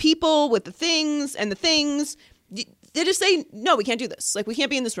the people with the things, they just say, no, we can't do this. Like, we can't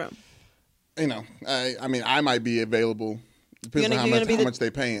be in this room. you know, I mean, I might be available. Depends on how much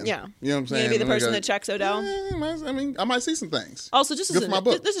they paying. Yeah. You know what I'm saying? You're going to be the Like, person that checks Odell? I mean, I might see some things. Also, just Good as for my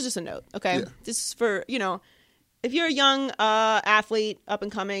book. this is just a note, okay? Yeah. This is for, if you're a young athlete, up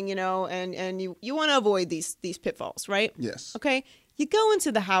and coming, and you want to avoid these pitfalls, right? Yes. Okay? You go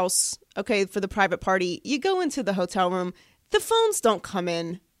into the house, okay, for the private party. You go into the hotel room. The phones don't come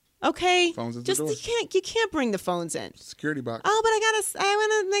in, okay? Phones at the Just door. you can't bring the phones in. Security box. Oh, but I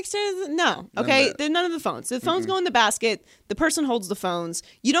want to make sure. No, okay. that. There's none of the phones. The phones go in the basket. The person holds the phones.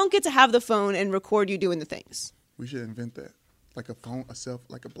 You don't get to have the phone and record you doing the things. We should invent that. Like a phone,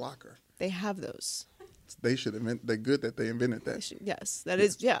 like a blocker. They have those. They should invent. They're good that they invented that. Yes, that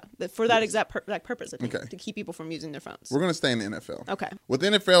is, for that exact purpose, I think, Okay. to keep people from using their phones. We're going to stay in the NFL. Okay. With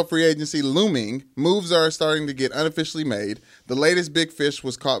NFL free agency looming, moves are starting to get unofficially made. The latest big fish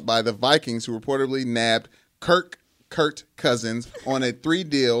was caught by the Vikings, who reportedly nabbed Kurt Cousins on a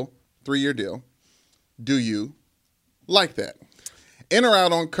 3-year deal. Do you like that? In or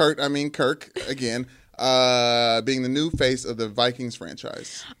out on Kirk again, being the new face of the Vikings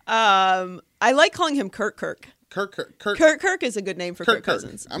franchise. I like calling him Kirk. Kirk is a good name for Kirk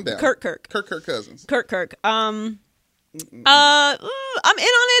Cousins. I'm down. Kirk Cousins. Kirk. I'm in on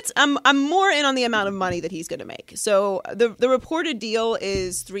it. I'm more in on the amount of money that he's going to make. So the reported deal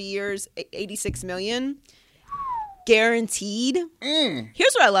is 3 years, $86 million, guaranteed.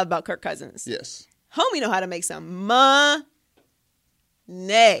 Here's what I love about Kirk Cousins. Yes. Homie know how to make some money.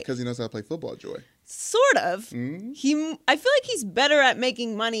 Because he knows how to play football, Joy. Sort of. I feel like he's better at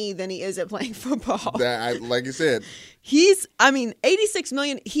making money than he is at playing football. Like you said. 86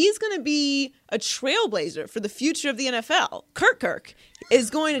 million. He's going to be a trailblazer for the future of the NFL. Kirk is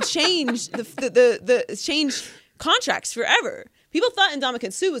going to change change contracts forever. People thought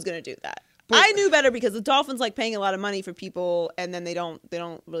Ndamukong Suh was going to do that. I knew better because the Dolphins like paying a lot of money for people, and then they don't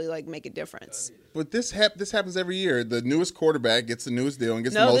really like make a difference. But this happens every year. The newest quarterback gets the newest deal and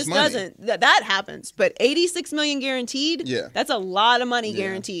gets the most money. No, this doesn't. That happens. But $86 million guaranteed. Yeah. That's a lot of money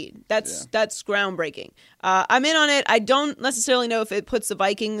guaranteed. That's groundbreaking. I'm in on it. I don't necessarily know if it puts the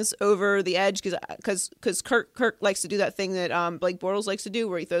Vikings over the edge because Kirk likes to do that thing that Blake Bortles likes to do,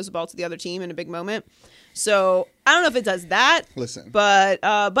 where he throws the ball to the other team in a big moment. So I don't know if it does that. Listen, but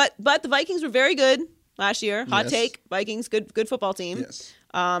the Vikings were very good last year. Hot Yes. take: Vikings, good football team. Yes.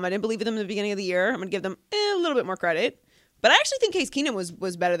 I didn't believe in them in the beginning of the year. I'm going to give them a little bit more credit, but I actually think Case Keenum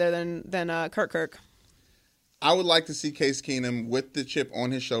was better there than Kirk. I would like to see Case Keenum with the chip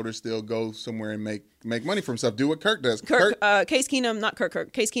on his shoulder still go somewhere and make money for himself. Do what Kirk does. Case Keenum, not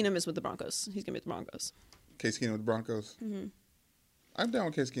Kirk. Case Keenum is with the Broncos. He's going to be with the Broncos. Case Keenum with the Broncos. Mm-hmm. I'm down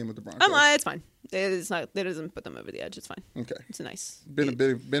with Case Keenum with the Broncos. It's fine. It's not. It doesn't put them over the edge. It's fine. Okay. It's nice. Been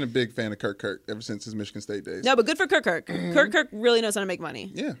a big fan of Kirk ever since his Michigan State days. No, but good for Kirk. Kirk really knows how to make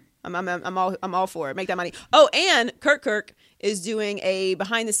money. Yeah. I'm all for it. Make that money. Oh, and Kirk is doing a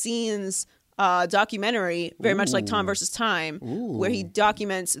behind the scenes documentary, very much like Tom versus Time, where he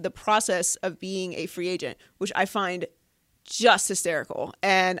documents the process of being a free agent, which I find just hysterical,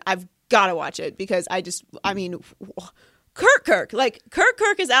 and I've got to watch it because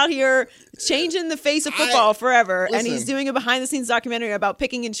Kirk is out here changing the face of football forever, and he's doing a behind the scenes documentary about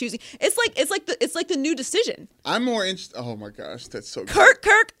picking and choosing. It's like the new Decision. I'm more interested. Oh my gosh, that's so good.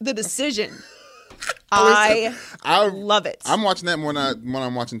 Kirk, the Decision. I love it. I'm watching that more when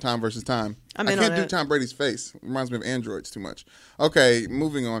I'm watching Time versus Time. I can't do Tom Brady's face. It reminds me of androids too much. Okay,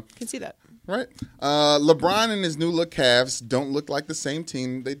 moving on. Can see that. Right. LeBron and his new look Cavs don't look like the same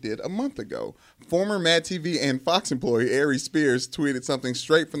team they did a month ago. Former Mad TV and Fox employee Ari Spears tweeted something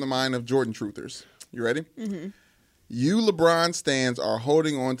straight from the mind of Jordan truthers. You ready? Mm-hmm. You LeBron stans are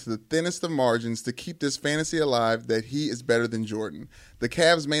holding on to the thinnest of margins to keep this fantasy alive that he is better than Jordan. The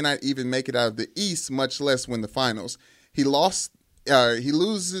Cavs may not even make it out of the East, much less win the finals. He loses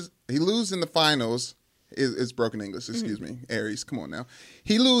in the finals. It's broken English, excuse me. Aries, come on now.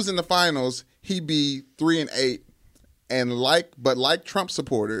 He lose in the finals, he be 3-8, and like Trump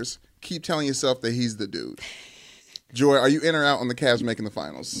supporters, keep telling yourself that he's the dude. Joy, are you in or out on the Cavs making the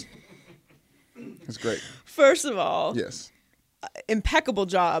finals? That's great. First of all, Yes. impeccable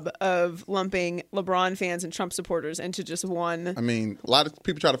job of lumping LeBron fans and Trump supporters into just one. I mean, a lot of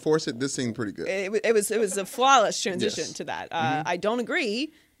people try to force it. This seemed pretty good. It was a flawless transition Yes. to that. I don't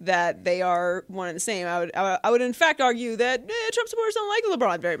agree that they are one and the same. I would in fact argue that Trump supporters don't like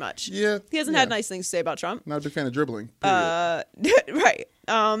LeBron very much. Yeah, he hasn't had nice things to say about Trump. Not a big fan of dribbling. Period. Right.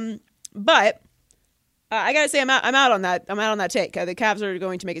 But I gotta say I'm out on that. I'm out on that take. The Cavs are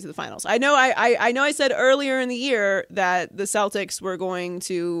going to make it to the finals. I know. I know. I said earlier in the year that the Celtics were going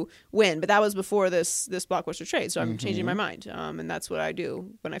to win, but that was before this blockbuster trade. So I'm changing my mind, and that's what I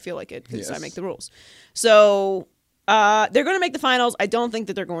do when I feel like it because I Yes. make the rules. So they're going to make the finals. I don't think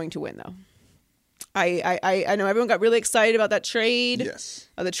that they're going to win though. I know everyone got really excited about that trade, Yes.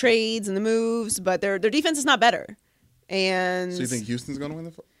 the trades and the moves, but their defense is not better. And So you think Houston's going to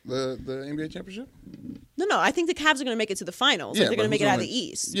win the NBA championship? No, I think the Cavs are going to make it to the finals. Yeah, Like, they're but going to make who's it out of gonna- the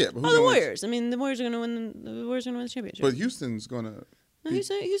East. yeah, but who's the gonna win? Warriors. I mean, the Warriors are going to win. The Warriors are going to win the championship. But Houston's going to. No,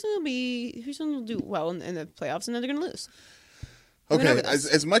 Houston will do well in the playoffs, and then they're going to lose. Okay, over this.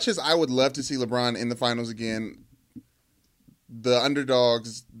 as much as I would love to see LeBron in the finals again, the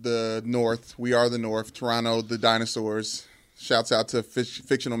underdogs, the North, we are the North, Toronto, the dinosaurs, shouts out to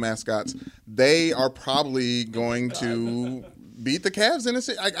fictional mascots, they are probably going to beat the Cavs in a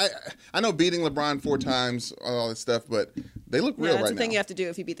series. I know beating LeBron 4 times, all this stuff, but they look real That's right the thing now. you have to do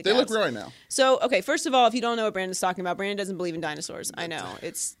if you beat the Cavs. They look real right now. So, okay, first of all, if you don't know what Brandon's talking about, Brandon doesn't believe in dinosaurs. I know.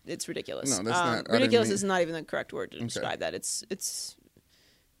 It's ridiculous. No, that's not- I didn't ridiculous mean- is not even the correct word to describe that. It's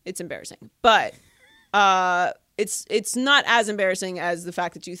embarrassing. But it's not as embarrassing as the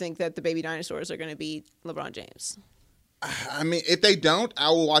fact that you think that the baby dinosaurs are going to beat LeBron James. I mean, if they don't, I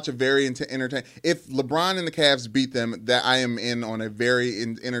will watch a very entertaining. If LeBron and the Cavs beat them, that I am in on a very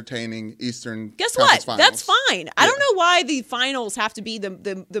entertaining Eastern. Guess Conference what? Finals. That's fine. I don't know why the finals have to be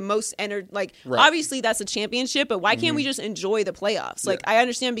the most Right. obviously that's a championship, but why can't we just enjoy the playoffs? Like, Yeah. I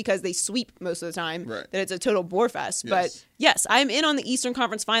understand because they sweep most of the time Right. that it's a total bore fest. Yes. But yes, I'm in on the Eastern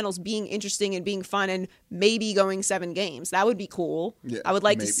Conference Finals being interesting and being fun and maybe going 7 games. That would be cool. Yeah, I would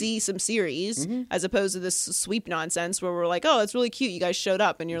like to maybe. see some series as opposed to this sweep nonsense where we're like, oh, it's really cute. You guys showed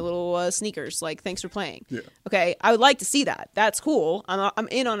up in your little sneakers. Like, thanks for playing. Yeah. Okay, I would like to see that. That's cool. I'm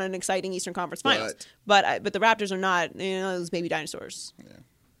in on an exciting Eastern Conference Finals. But the Raptors are not, those baby dinosaurs. Yeah.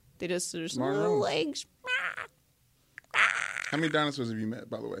 They're just Tomorrow little knows. legs. How many dinosaurs have you met,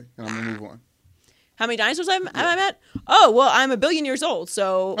 by the way? And I'm gonna move on. How many dinosaurs have I met? Oh, well, I'm 1 billion years old,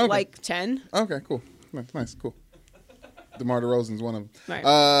 so Okay. like 10. Okay, cool, nice, cool. DeMar DeRozan's one of them. Right.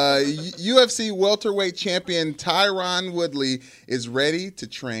 UFC welterweight champion Tyron Woodley is ready to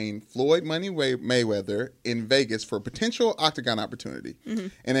train Floyd Money Mayweather in Vegas for a potential octagon opportunity. In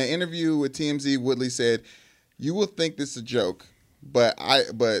an interview with TMZ, Woodley said, "You will think this is a joke,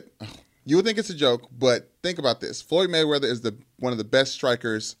 you will think it's a joke, but think about this: Floyd Mayweather is one of the best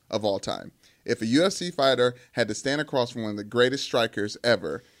strikers of all time. If a UFC fighter had to stand across from one of the greatest strikers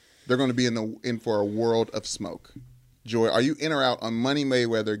ever, they're going to be in for a world of smoke." Joy, are you in or out on Money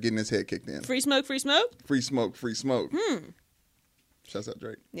Mayweather getting his head kicked in? Free smoke, free smoke? Free smoke, free smoke. Shouts out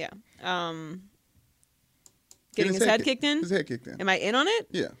Drake. Yeah. Getting his head kicked in? His head kicked in. Am I in on it?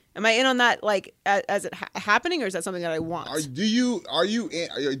 Yeah. Am I in on that, like, as it happening, or is that something that I want? Do you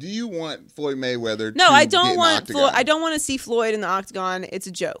want Floyd Mayweather? No, to I get don't in the want octagon? Floyd. I don't want to see Floyd in the octagon. It's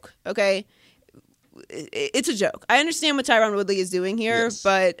a joke. Okay, it's a joke. I understand what Tyron Woodley is doing here, Yes.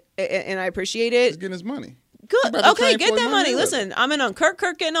 but and I appreciate He's it. getting his money. Good. He's about to Okay, train get Floyd that money. Mayweather. Listen, I'm in on Kirk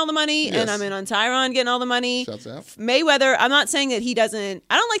getting all the money, Yes. and I'm in on Tyron getting all the money. Shouts out. Mayweather, I'm not saying that he doesn't.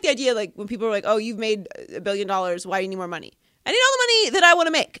 I don't like the idea, like, when people are like, oh, you've made $1 billion. Why do you need more money? I need all the money that I want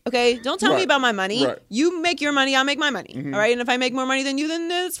to make, okay? Don't tell me Right. about my money. Right. You make your money, I'll make my money, all right? And if I make more money than you, then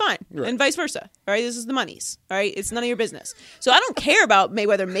it's fine, Right. and vice versa, all right? This is the money's, all right? It's none of your business. So I don't care about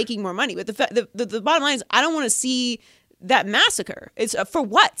Mayweather making more money, but the bottom line is I don't want to see that massacre. It's for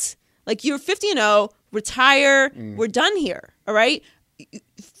what? Like, you're 50-0, retire, we're done here, all right?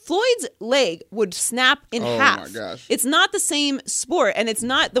 Floyd's leg would snap in half. my gosh. It's not the same sport, and it's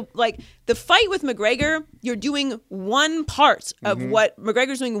not the fight with McGregor. You're doing one part of what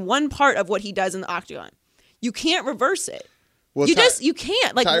McGregor's doing. One part of what he does in the octagon. You can't reverse it. Well, you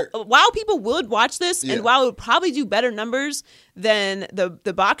can't. Like, while people would watch this, Yeah. and while it would probably do better numbers than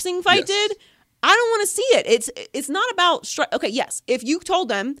the boxing fight Yes. did, I don't want to see it. It's not about okay. Yes, if you told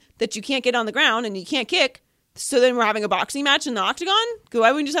them that you can't get on the ground and you can't kick, so then we're having a boxing match in the octagon. Why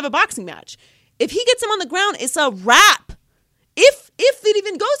wouldn't we just have a boxing match? If he gets him on the ground, it's a wrap. If it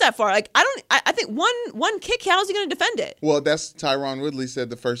even goes that far, like I think one kick, how's he going to defend it? Well, that's Tyron Woodley said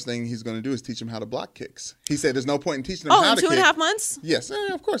the first thing he's going to do is teach him how to block kicks. He said there's no point in teaching him how in to 2.5 months? Yes,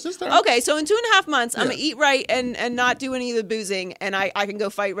 of course. It's time. Okay, so in 2.5 months, I'm Yeah. gonna eat right and not do any of the boozing, and I can go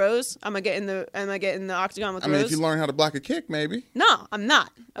fight Rose. I'm gonna get in the octagon with I Rose. mean, if you learn how to block a kick, maybe. No, I'm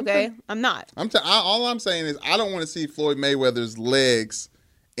not. Okay, I'm not. All I'm saying is I don't want to see Floyd Mayweather's legs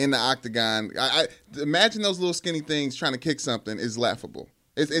in the octagon. I imagine those little skinny things trying to kick something is laughable.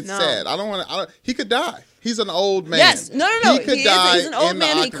 It's No. sad. I don't want to. He could die. He's an old man. Yes, no. He could die. He's an old in the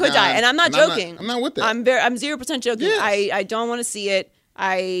man. He could octagon, die, and I'm not joking. I'm not with that. I'm 0% joking. Yes. I don't want to see it.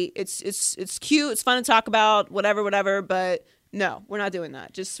 It's cute. It's fun to talk about. Whatever. But no, we're not doing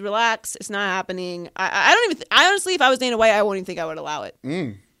that. Just relax. It's not happening. I don't even. I honestly, if I was Dana White, I wouldn't even think I would allow it.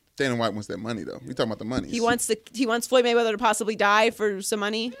 Dana White wants that money, though. We talking about the money. He wants Floyd Mayweather to possibly die for some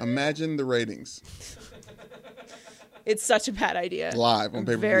money. Imagine the ratings It's such a bad idea. live on I'm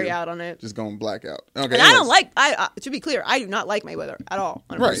pay-per-view. very out on it. Just going blackout. Okay. And I don't like. To be clear, I do not like Mayweather at all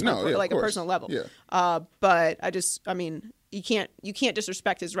on a Right, personal, no, yeah, of like a course. personal level. Yeah. But I mean, you can't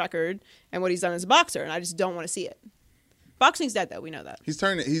disrespect his record and what he's done as a boxer, and I just don't want to see it. Boxing's dead, though. We know that. He's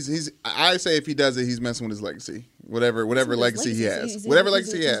turning. I say if he does it, he's messing with his legacy. Whatever legacy he has. He's Whatever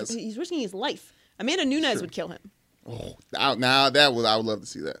legacy he has. He's risking his life. Amanda Nunes would kill him. Oh, now I would love to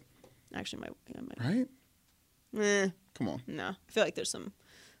see that. Actually, might. Right? Come on. No, I feel like there's some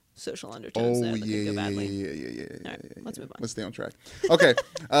social undertones Oh there that could go badly. yeah. All right, let's move on. Let's stay on track. Okay.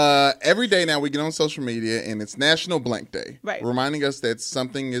 Every day now we get on social media and it's National Blank Day, Right. reminding us that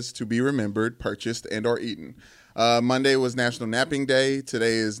something is to be remembered, purchased, and or eaten. Monday was National Napping Day.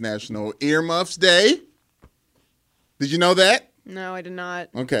 Today is National Earmuffs Day. Did you know that? No, I did not.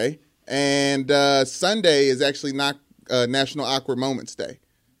 Okay. And Sunday is actually not National Awkward Moments Day.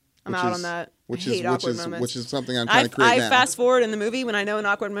 I'm out on that. I hate awkward moments. Which is something I'm trying to create I now. fast forward in the movie when I know an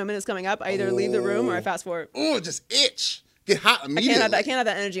awkward moment is coming up. I either leave the room or I fast forward. Oh, just itch. Get hot I immediately. can't have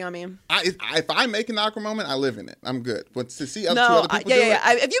that energy on me. If I make an awkward moment, I live in it. I'm good. But to see two No, other people do it,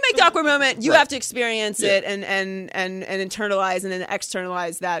 if you make the awkward moment, you Right. have to experience Yeah. it and internalize and then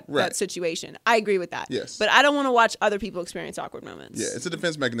externalize that Right. situation. I agree with that. Yes. But I don't want to watch other people experience awkward moments. yeah, it's a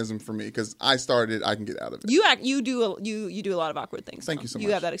defense mechanism for me because I started. I can get out of it. You do a lot of awkward things. Thank though. you so You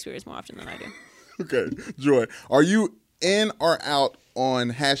much. have that experience more often than I do. Okay, Joy, are you in or out on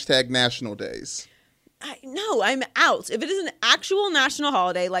 #National Days? No, I'm out. If it is an actual national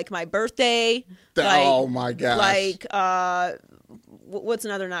holiday, like my birthday, Oh my gosh. like what's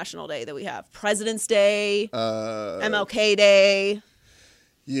another national day that we have? President's Day, MLK Day.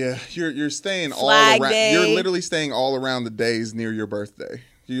 Yeah, you're staying all Flag around. Day. You're literally staying all around the days near your birthday.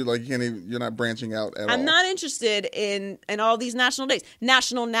 You can't even. You're not branching out at all. I'm not interested in all these national days.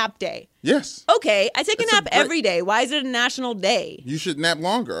 National Nap Day. Yes. Okay, I take That's a a nap great- every day. Why is it a national day? You should nap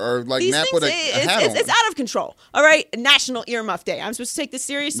longer or like These nap things, with a hat on. it's out of control. All right, National Earmuff Day. I'm supposed to take this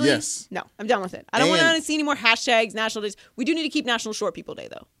seriously? Yes. No, I'm done with it. I don't And- want to see any more hashtags, national days. We do need to keep National Short People Day,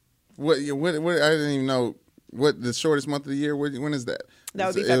 though. What? I didn't even know what the shortest month of the year. When is that? That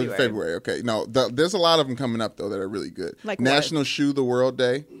would be It was February. February. Okay. No, there's a lot of them coming up though that are really good. Like what? National Shoe the World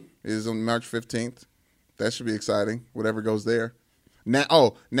Day is on March 15th. That should be exciting. Whatever goes there.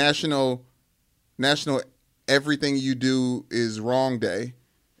 National Everything You Do Is Wrong Day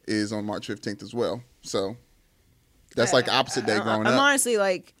is on March 15th as well. So that's like opposite day growing I'm up. honestly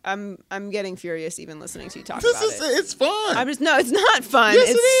like I'm getting furious even listening to you talk This about is it. it's fun. I'm just no, it's not fun. Yes,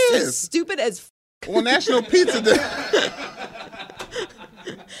 it it's is. stupid as. Well, National Pizza Day.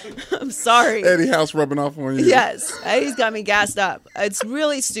 I'm sorry. Eddie House rubbing off on you. Yes, he's got me gassed up. It's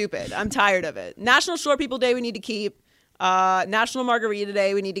really stupid. I'm tired of it. National Short People Day we need to keep. National Margarita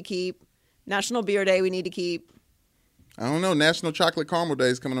Day we need to keep. National Beer Day we need to keep. I don't know. National Chocolate Caramel Day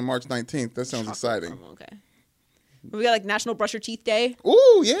is coming on March 19th. That sounds exciting. Okay. We got like National Brush Your Teeth Day.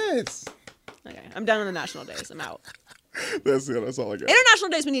 Ooh, yes. Okay, I'm done on the national days. I'm out. That's it. That's all I got. International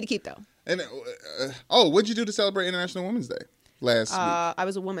days we need to keep though. And what'd you do to celebrate International Women's Day last week? I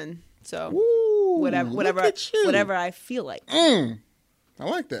was a woman, so Ooh, whatever look at you. whatever I feel like. I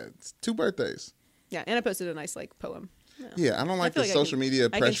like that. It's 2 birthdays. Yeah, and I posted a nice like poem. Yeah, I don't like feel the like social media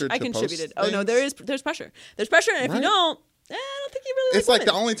pressure I to contributed. post Oh no, things. there's pressure. There's pressure, and if Right. you don't, I don't think you really. It's like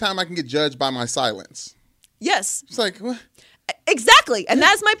the women. only time I can get judged by my silence. Yes, It's like, what? Exactly. And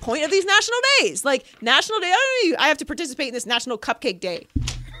that's my point of these national days. Like, National Day, I have to participate in this National Cupcake Day.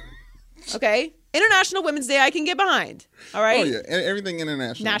 Okay? International Women's Day, I can get behind. All right? Oh, yeah. Everything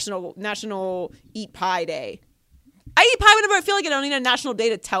international. National Eat Pie Day. I eat pie whenever I feel like it. I don't need a national day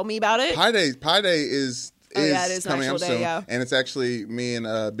to tell me about it. Pie Day is it is coming National up Day, soon, yeah. and it's actually me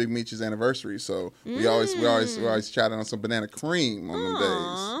and Big Meech's anniversary. So we always chatting on some banana cream on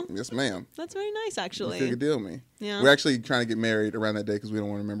them days. Yes, ma'am. That's very nice, actually. Figure deal me. Yeah. We're actually trying to get married around that day because we don't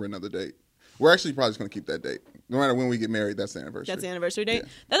want to remember another date. We're actually probably just going to keep that date. No matter when we get married, that's the anniversary. That's the anniversary date? Yeah.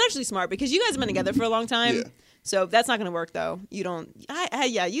 That's actually smart because you guys have been together for a long time. Yeah. So that's not going to work, though. You don't.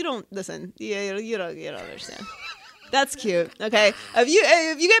 You don't listen. Yeah, you don't understand. That's cute. Okay. If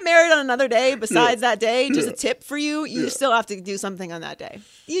you get married on another day besides that day, just a tip for you, you still have to do something on that day.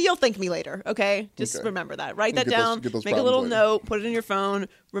 You'll thank me later. Okay. Just remember that. Write that down. Make a little note. Put it in your phone.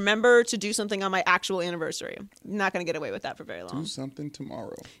 Remember to do something on my actual anniversary. I'm not going to get away with that for very long. Do something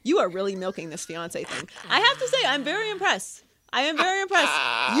tomorrow. You are really milking this fiance thing. I have to say, I'm very impressed. I am very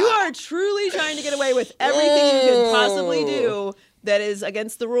impressed. You are truly trying to get away with everything you could possibly do that is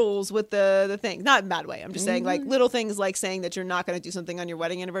against the rules with the thing. Not in a bad way. I'm just saying, like, little things like saying that you're not going to do something on your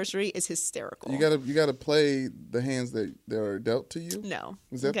wedding anniversary is hysterical. You gotta play the hands that are dealt to you. No.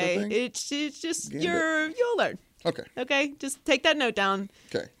 Is that the okay? thing? It's just Gambit. you'll learn. Okay. Okay. Just take that note down.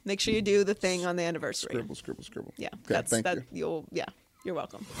 Okay. Make sure you do the thing on the anniversary. Scribble. Yeah. Okay, thank you. You're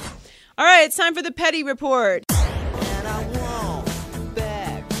welcome. All right. It's time for the Petty Report. And I won't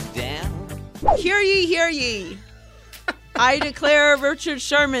back down. Hear ye, hear ye. I declare Richard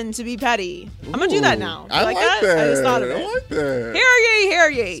Sherman to be petty. I'm going to do that now. You I like that. I just thought of it. I like that. Hear ye, hear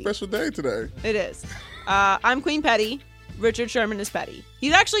ye. Special day today. It is. I'm Queen Petty. Richard Sherman is petty.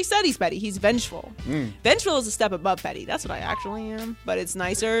 He's actually said he's petty. He's vengeful. Vengeful is a step above petty. That's what I actually am. But it's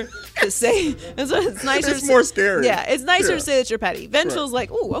nicer to say. It's nicer. It's more scary. Yeah, it's nicer to say that you're petty. Vengeful is like,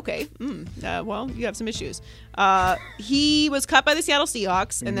 oh, okay. Well, you have some issues. He was cut by the Seattle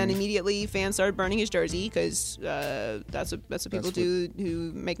Seahawks, and then immediately fans started burning his jersey because that's what people do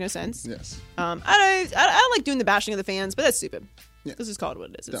who make no sense. Yes. I don't like doing the bashing of the fans, but that's stupid. Yeah. This is called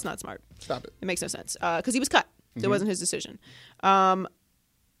what it is. It's not smart. Stop it. It makes no sense because he was cut. So it wasn't his decision. And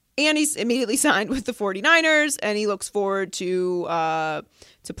he's immediately signed with the 49ers, and he looks forward to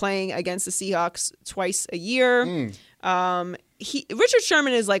playing against the Seahawks twice a year. Richard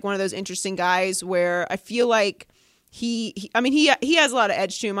Sherman is like one of those interesting guys where I feel like he has a lot of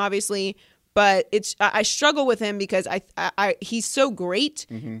edge to him, obviously, but I struggle with him because he's so great,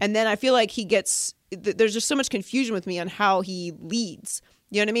 and then I feel like there's just so much confusion with me on how he leads.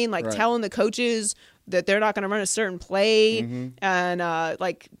 You know what I mean? Like telling the coaches that they're not going to run a certain play and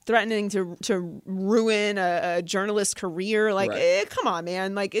like threatening to ruin a journalist's career. Like, come on,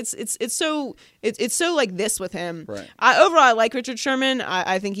 man. Like it's so like this with him. Right. Overall, I like Richard Sherman.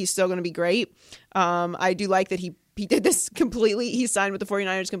 I think he's still going to be great. I do like that he did this completely. He signed with the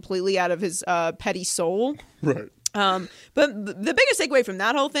 49ers completely out of his petty soul. Right. But the biggest takeaway from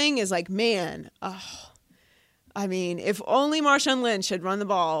that whole thing is like, man, I mean, if only Marshawn Lynch had run the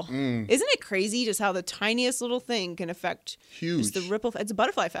ball. Isn't it crazy just how the tiniest little thing can affect just the ripple? It's a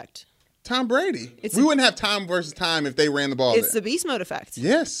butterfly effect. Tom Brady. We wouldn't have time versus time if they ran the ball. It's the beast mode effect.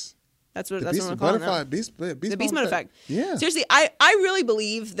 Yes. That's what I'm calling butterfly, it. The Beast mode effect. Yeah. Seriously, I really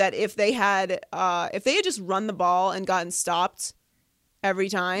believe that if they had just run the ball and gotten stopped every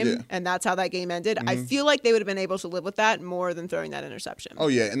time, and that's how that game ended, I feel like they would have been able to live with that more than throwing that interception. Oh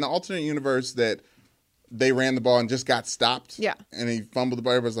yeah, in the alternate universe that they ran the ball and just got stopped. Yeah. And he fumbled the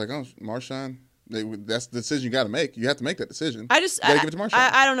ball. Everybody's like, oh, Marshawn. That's the decision you got to make. You have to make that decision. You got to give it to Marshawn.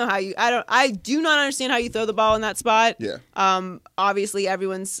 I don't know how you. I do not understand how you throw the ball in that spot. Yeah. Obviously,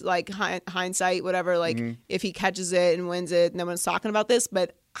 everyone's like hindsight, whatever. Like if he catches it and wins it, no one's talking about this.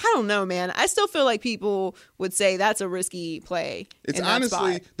 But I don't know, man. I still feel like people would say that's a risky play. It's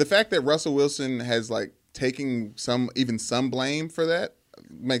honestly the fact that Russell Wilson has like taking some blame for that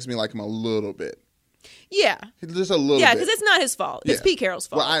makes me like him a little bit. Yeah. Just a little bit. Yeah, because it's not his fault. It's Pete Carroll's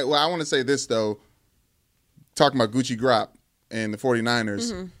fault. Well, I want to say this, though. Talking about Gucci Grop and the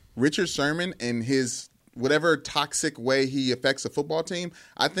 49ers, Richard Sherman and his whatever toxic way he affects a football team,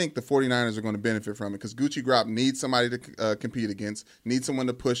 I think the 49ers are going to benefit from it because Gucci Grop needs somebody to compete against, needs someone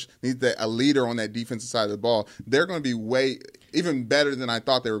to push, needs a leader on that defensive side of the ball. They're going to be even better than I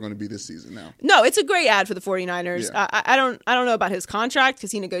thought they were going to be this season now. No, it's a great ad for the 49ers. Yeah. I don't know about his contract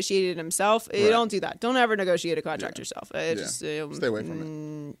because he negotiated it himself. Right. Don't do that. Don't ever negotiate a contract yourself. Stay away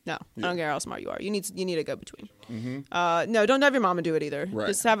from it. No, I don't care how smart you are. You need a go-between. No, don't have your mama do it either. Right.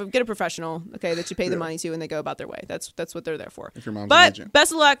 Just get a professional, okay, that you pay the money 22 and they go about their way. That's what they're there for. If your mom's an but agent.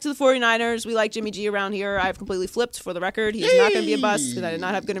 best of luck to the 49ers. We like Jimmy G around here. I've completely flipped for the record. He's not going to be a bust because I did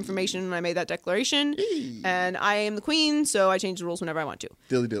not have good information when I made that declaration. And I am the queen, so I change the rules whenever I want to.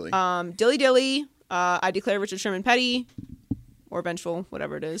 Dilly dilly. Dilly dilly. I declare Richard Sherman petty or vengeful,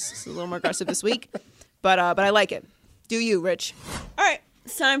 whatever it is. It's a little more aggressive this week, but I like it. Do you, Rich? All right,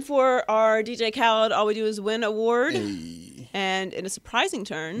 it's time for our DJ Khaled All We Do Is Win award, and in a surprising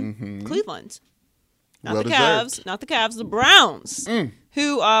turn, Cleveland, not Well the deserved. Cavs, not the Cavs, the Browns,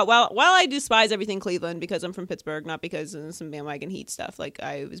 who while I despise everything Cleveland because I'm from Pittsburgh, not because of some bandwagon Heat stuff. Like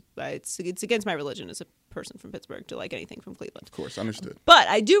it's against my religion as a person from Pittsburgh to like anything from Cleveland. Of course, understood. But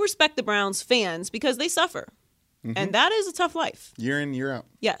I do respect the Browns fans because they suffer. And that is a tough life. Year in, year out.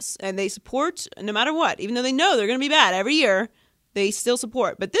 Yes. And they support no matter what. Even though they know they're going to be bad every year, they still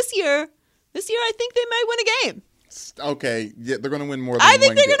support. But this year I think they might win a game. Okay, yeah, they're going to win more than I think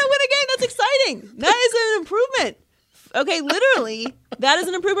one they're game. going to win a game. That's exciting. That is an improvement. Okay, literally, that is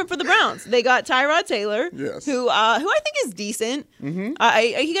an improvement for the Browns. They got Tyrod Taylor, Yes. who I think is decent. Mm-hmm.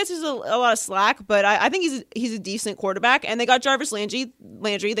 He gets a lot of slack, but I think he's a decent quarterback. And they got Jarvis Landry.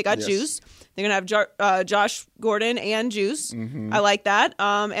 They got Yes. Juice. They're gonna have Josh Gordon and Juice. I like that.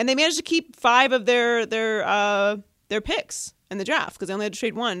 And they managed to keep 5 of their picks in the draft because they only had to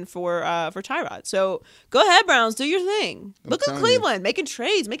trade 1 for Tyrod. So go ahead, Browns, do your thing. Look at telling Cleveland making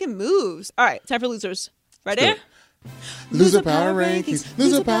trades, making moves. All right, time for losers. Ready? Let's Loser power rankings.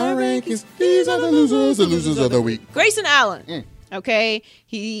 Loser power rankings. These are the losers of the week. Grayson Allen. Okay,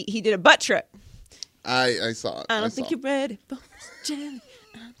 he did a butt trip. I saw it. I don't think you're ready for jelly.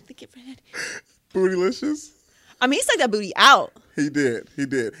 I don't think you're ready. Bootylicious. I mean, he stuck that booty out. He did. He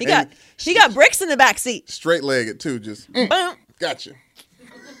got bricks in the back seat. Straight legged too. Just Boom. gotcha.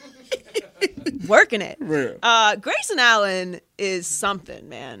 Working it. Yeah. Grayson Allen is something,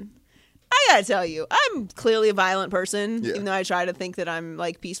 man. I gotta tell you, I'm clearly a violent person, Yeah. even though I try to think that I'm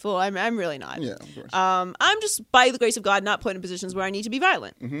like peaceful. I'm really not. Yeah, of course. I'm just, by the grace of God, not put in positions where I need to be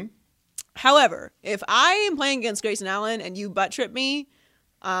violent. Mm-hmm. However, if I am playing against Grayson Allen and you butt trip me,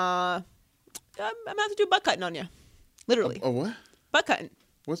 I'm gonna have to do butt cutting on you. Literally. Oh, what? Butt cutting.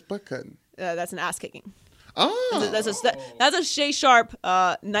 What's butt cutting? That's an ass kicking. Oh. That's a Shay Sharp,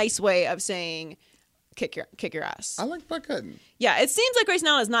 nice way of saying kick your ass. I like butt cutting. Yeah, it seems like Grayson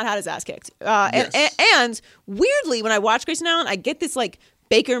Allen has not had his ass kicked. Yes. And weirdly, when I watch Grayson Allen, I get this like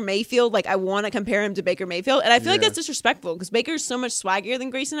Baker Mayfield, like I want to compare him to Baker Mayfield, and I feel like Yeah. that's disrespectful because Baker's so much swaggier than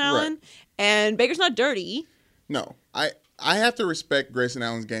Grayson Allen, Right. and Baker's not dirty. No, I have to respect Grayson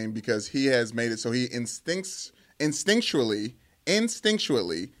Allen's game because he has made it so he instinctually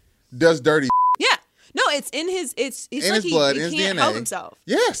does dirty Yeah, no, it's in his it's in like his blood, he in his can't DNA. help himself.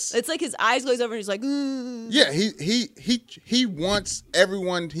 Yes. It's like his eyes glaze over and he's like, "Mm." Yeah, he wants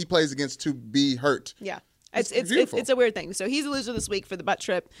everyone he plays against to be hurt. Yeah. It's It's beautiful. it's a weird thing. So he's a loser this week for the butt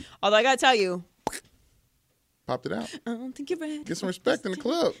trip. Although I gotta tell you, Popped it out. I don't think you're ready. Get some respect in the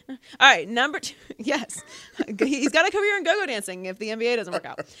club. All right, number 2. Yes. He's got a career in go-go dancing if the NBA doesn't work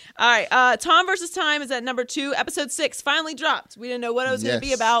out. All right, Tom versus Time is at number 2. Episode 6 finally dropped. We didn't know what it was going to be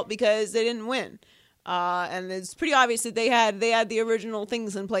Yes. about because they didn't win. And it's pretty obvious that they had the original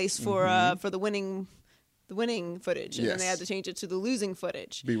things in place for the winning footage, and then they Yes. had to change it to the losing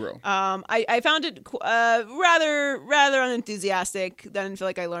footage. B-roll. I found it rather unenthusiastic. I didn't feel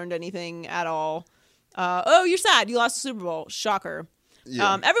like I learned anything at all. Oh, you're sad. You lost the Super Bowl. Shocker.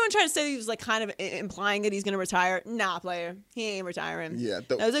 Yeah. Everyone tried to say he was like kind of implying that he's going to retire. Nah, player. He ain't retiring. Yeah,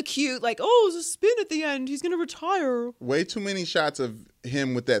 That was a cute, like, oh, there's a spin at the end. He's going to retire. Way too many shots of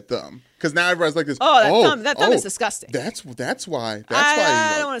him with that thumb. Because now everybody's like this. Oh, that thumb is disgusting. That's why.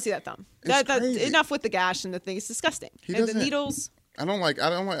 I don't want to see that thumb. It's That's crazy. enough with the gash and the thing. It's disgusting. He And the doesn't- needles. I don't like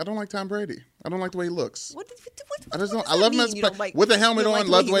Tom Brady. I don't like the way he looks. What I just what don't. does I love that him as mean? You play, don't like- with the you helmet don't on. like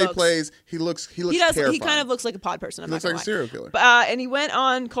Love the way he looks? plays. He looks. He does. terrifying. He kind of looks like a pod person. He looks like a serial killer. But, and he went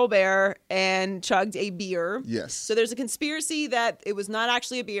on Colbert and chugged a beer. Yes. So there's a conspiracy that it was not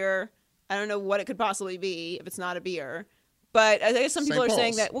actually a beer. I don't know what it could possibly be if it's not a beer. But I guess some people St. are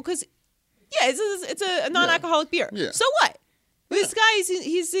saying Paul's. that, well, because, yeah, it's a non-alcoholic beer. Yeah. So what? This guy,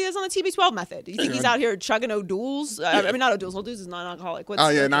 he's on the TB12 method. Do you think he's out here chugging O'Doul's? I mean, not O'Doul's. O'Doul's is non-alcoholic. What's Oh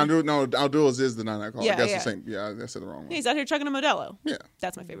yeah, Aldous is the non-alcoholic. Yeah, That's yeah. the same. Yeah, I said the wrong one. He's out here chugging a Modelo. Yeah.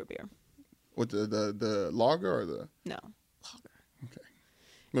 That's my favorite beer. With the lager or the No. okay.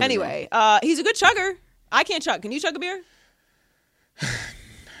 Moving Anyway, he's a good chugger. I can't chug. Can you chug a beer? on.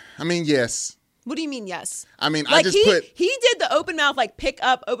 I mean, yes. What do you mean, yes? I mean, Like I just put he did the open mouth, like pick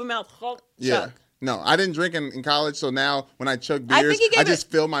up, open mouth, chug. yeah. No, I didn't drink in college, so now when I chug I beers, think he gave I just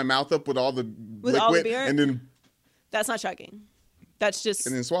fill my mouth up with all the liquid, all the beer? and then That's not chugging. That's just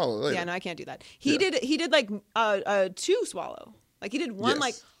and then swallow it later. yeah. No, I can't do that. He Yeah. did like 2 swallow. Like he did one Yes.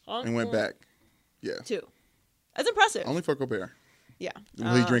 like and went back. Yeah. 2. That's impressive. Only for Gobert. Yeah,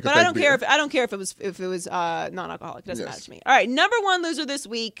 Will he drink a but I fake don't care beer? if it was non-alcoholic. It doesn't Yes. matter to me. All right, number 1 loser this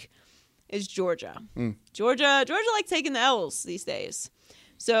week is Georgia. Georgia likes taking the L's these days.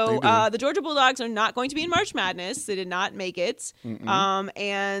 So They do. the Georgia Bulldogs are not going to be in March Madness. They did not make it,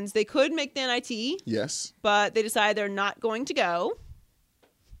 and they could make the NIT, Yes. but they decided they're not going to go.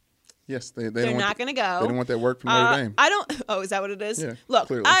 Yes. They They're don't not want going to go. They don't want that work from Notre Dame. I don't. Oh, is that what it is? Yeah, Look,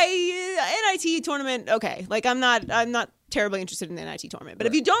 clearly. NIT tournament. Okay, like I'm not terribly interested in the NIT tournament. But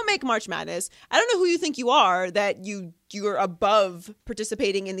if you don't make March Madness, I don't know who you think you are that you're above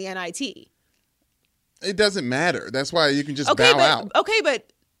participating in the NIT. It doesn't matter. That's why you can just Okay, bow but out.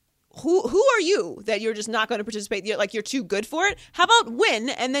 but who are you that you're just not going to participate? You're too good for it. How about win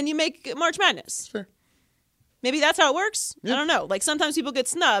and then you make March Madness? Fair. Maybe that's how it works. Yeah. I don't know. Like sometimes people get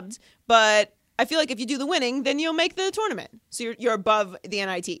snubbed, but I feel like if you do the winning, then you'll make the tournament. So you're above the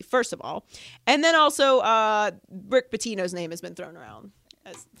NIT, first of all. And then also Rick Pitino's name has been thrown around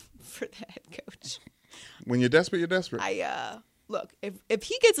for the head coach. When you're desperate, you're desperate. Look, if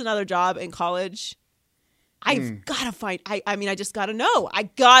he gets another job in college, I've got to find I just got to know. I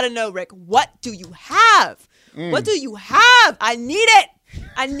got to know, Rick, what do you have? What do you have? I need it.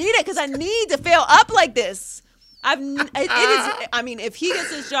 Because I need to fail up like this. If he gets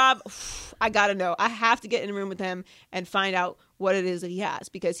this job, I got to know. I have to get in a room with him and find out what it is that he has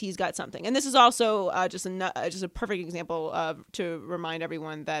because he's got something. And this is also just a perfect example to remind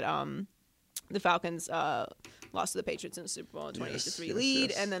everyone that the Falcons lost to the Patriots in the Super Bowl in 28-3 lead.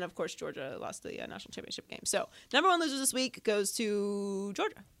 Yes. And then, of course, Georgia lost the national championship game. So number 1 loser this week goes to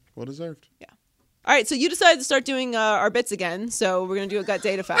Georgia. Well deserved. Yeah. All right, so you decided to start doing our bits again. So we're going to do a gut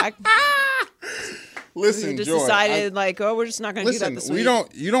data fact. Listen, You just Joy, decided, we're just not going to do that listen, this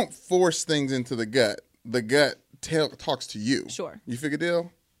week. you don't force things into the gut. The gut talks to you. Sure. You figure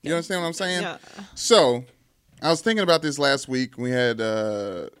deal? You understand what I'm saying? Yeah. So, I was thinking about this last week. We had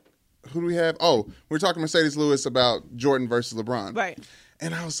who do we have? Oh, we were talking to Mercedes Lewis about Jordan versus LeBron. Right.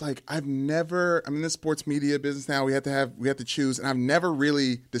 And I was like, I'm in the sports media business now. We have to choose, and I've never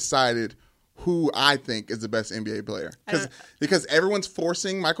really decided who I think is the best NBA player because everyone's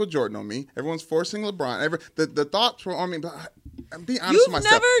forcing Michael Jordan on me. Everyone's forcing LeBron. The thoughts were on me. But I'm being honest You've with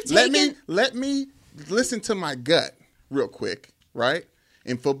myself. never Let me listen to my gut real quick. Right?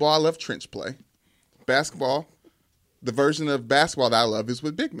 In football, I love trench play. Basketball, the version of basketball that I love is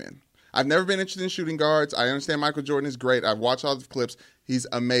with big men. I've never been interested in shooting guards. I understand Michael Jordan is great. I've watched all the clips. He's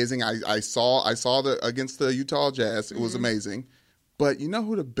amazing. I saw against the Utah Jazz. It was amazing. But you know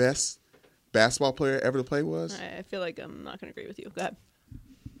who the best basketball player ever to play was? I feel like I'm not going to agree with you. Go ahead.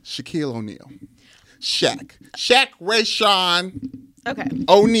 Shaquille O'Neal. Shaq Rayshawn Okay.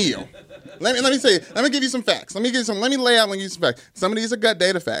 O'Neal. Let me give you some facts. Let me lay out some facts. Some of these are gut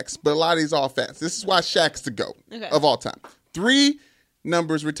data facts, but a lot of these are all facts. This is why Shaq's the GOAT of all time. 3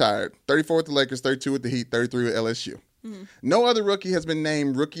 numbers retired. 34 with the Lakers, 32 with the Heat, 33 with LSU. Mm-hmm. No other rookie has been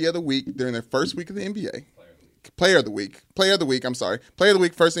named Rookie of the Week during their first week of the NBA. Player of the week,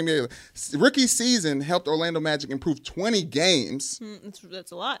 first NBA. Rookie season helped Orlando Magic improve 20 games. That's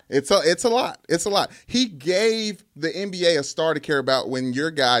a lot. It's a lot. He gave the NBA a star to care about when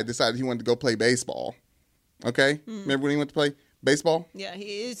your guy decided he wanted to go play baseball. Okay? Remember when he went to play baseball? Yeah,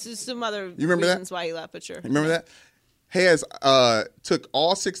 it's just some other remember that? reasons why he left, but sure. You remember that? Has took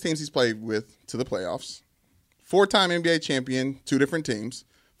all 6 teams he's played with to the playoffs. 4-time NBA champion, 2 different teams.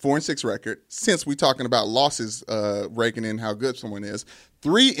 4-6 record. Since we're talking about losses, raking in how good someone is.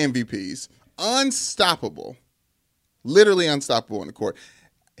 3 MVPs. Unstoppable. Literally unstoppable in the court.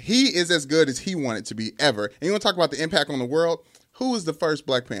 He is as good as he wanted to be ever. And you want to talk about the impact on the world? Who was the first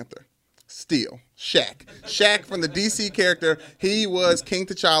Black Panther? Still, Shaq. Shaq from the DC character. He was King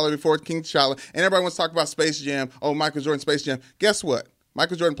T'Challa before King T'Challa. And everybody wants to talk about Space Jam. Oh, Michael Jordan, Space Jam. Guess what?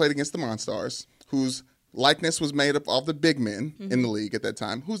 Michael Jordan played against the Monstars, whose likeness was made up of the big men in the league at that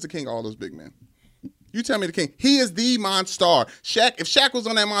time. Who's the king of all those big men? You tell me the king. He is the Monstar. Shaq. If Shaq was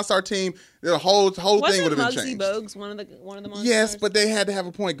on that Monstar team, the whole thing would have been changed. Wasn't Muggsy Bogues one of the Monstars? Yes, but they had to have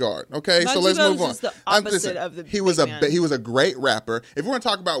a point guard. Okay, so Muggsy let's move Bogues on. is the opposite of the he was big man. he was a great rapper. If we want to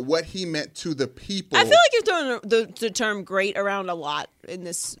talk about what he meant to the people, I feel like you're throwing the term "great" around a lot in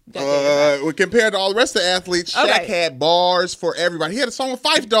this decade. compared to all the rest of the athletes, Shaq Okay. had bars for everybody. He had a song with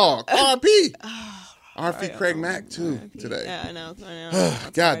Fife Dog, R.P. R.P. Craig Mack too today. Yeah, I know.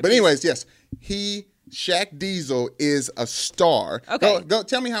 God, but anyways, yes, Shaq Diesel is a star. Okay. Go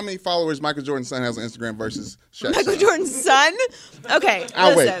tell me how many followers Michael Jordan's son has on Instagram versus Shaq's Michael son. Jordan's son. Okay,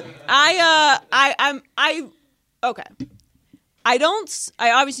 I'll listen. wait. Okay. I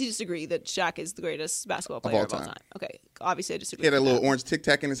obviously disagree that Shaq is the greatest basketball player of all time. Okay, obviously I disagree. He had a with little that. orange Tic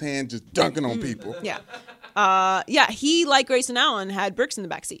Tac in his hand, just dunking on people. Yeah. He, like Grayson Allen, had bricks in the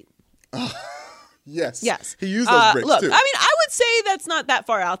backseat. Yes. Yes. He used those bricks look, too. I mean, I would say that's not that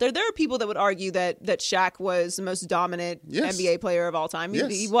far out there. There are people that would argue that Shaq was the most dominant Yes. NBA player of all time.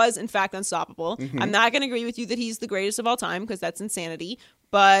 Yes. He was, in fact, unstoppable. Mm-hmm. I'm not going to agree with you that he's the greatest of all time because that's insanity.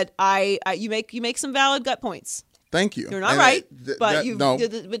 But you make some valid gut points. Thank you. You're not And right, but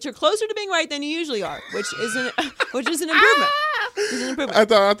but you're closer to being right than you usually are, which is an improvement. Which is an improvement. I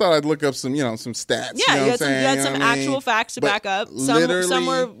thought I'd look up some some stats. Yeah, you know you had some what I'm saying? actual facts to But back up. literally- Some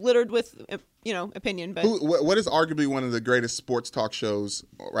were littered with opinion, but What is arguably one of the greatest sports talk shows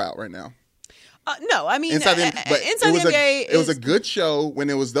out right now? no, I mean Inside the NBA, it was a is- good show when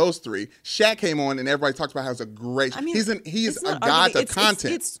it was those three. Shaq came on and everybody talks about how it's a great. I mean, he's it's a not god arguably- of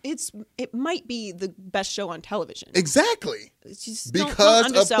content. It might be the best show on television. Exactly. It's just Because don't of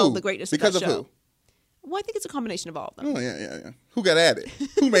undersell who? the greatest Because of that of show. who? Well, I think it's a combination of all of them. Oh yeah. Who got at it?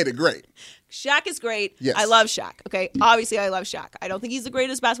 Who made it great? Shaq is great. Yes. I love Shaq. Okay, obviously I love Shaq. I don't think he's the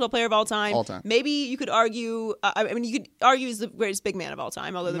greatest basketball player of all time. All time. Maybe you could argue. You could argue he's the greatest big man of all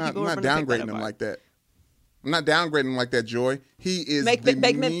time. Although I'm the not, people I'm were not going to pick that downgrading him apart. like that. I'm not downgrading him like that, Joy. He is Make the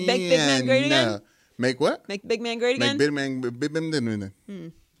big man great again? Make what? Make big man great again. Make big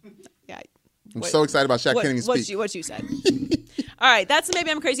man. Yeah. I'm so excited about Shaq. Can't even speak. What you said. All right, that's the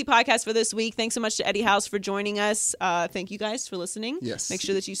Maybe I'm Crazy podcast for this week. Thanks so much to Eddie House for joining us. Thank you guys for listening. Yes. Make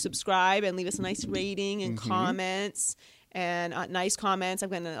sure that you subscribe and leave us a nice rating and comments and nice comments.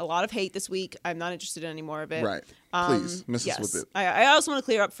 I've gotten a lot of hate this week. I'm not interested in any more of it. Right. Please, miss yes. us with it. I also want to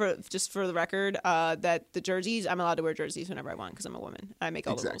clear up for the record that the jerseys, I'm allowed to wear jerseys whenever I want because I'm a woman. I make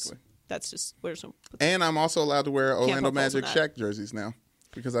all the rules. Exactly. That's just we're some. And I'm also allowed to wear Orlando poke holes in Magic that. Shaq jerseys now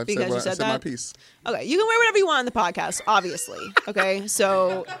because I Because you said said my that? piece. Okay, you can wear whatever you want on the podcast, obviously. Okay,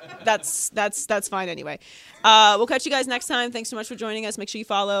 so that's fine anyway. We'll catch you guys next time. Thanks so much for joining us. Make sure you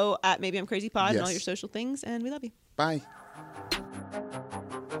follow at Maybe I'm Crazy Pod and all Yes. your social things, and we love you. Bye.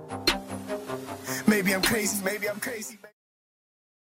 Maybe I'm crazy. Maybe I'm crazy.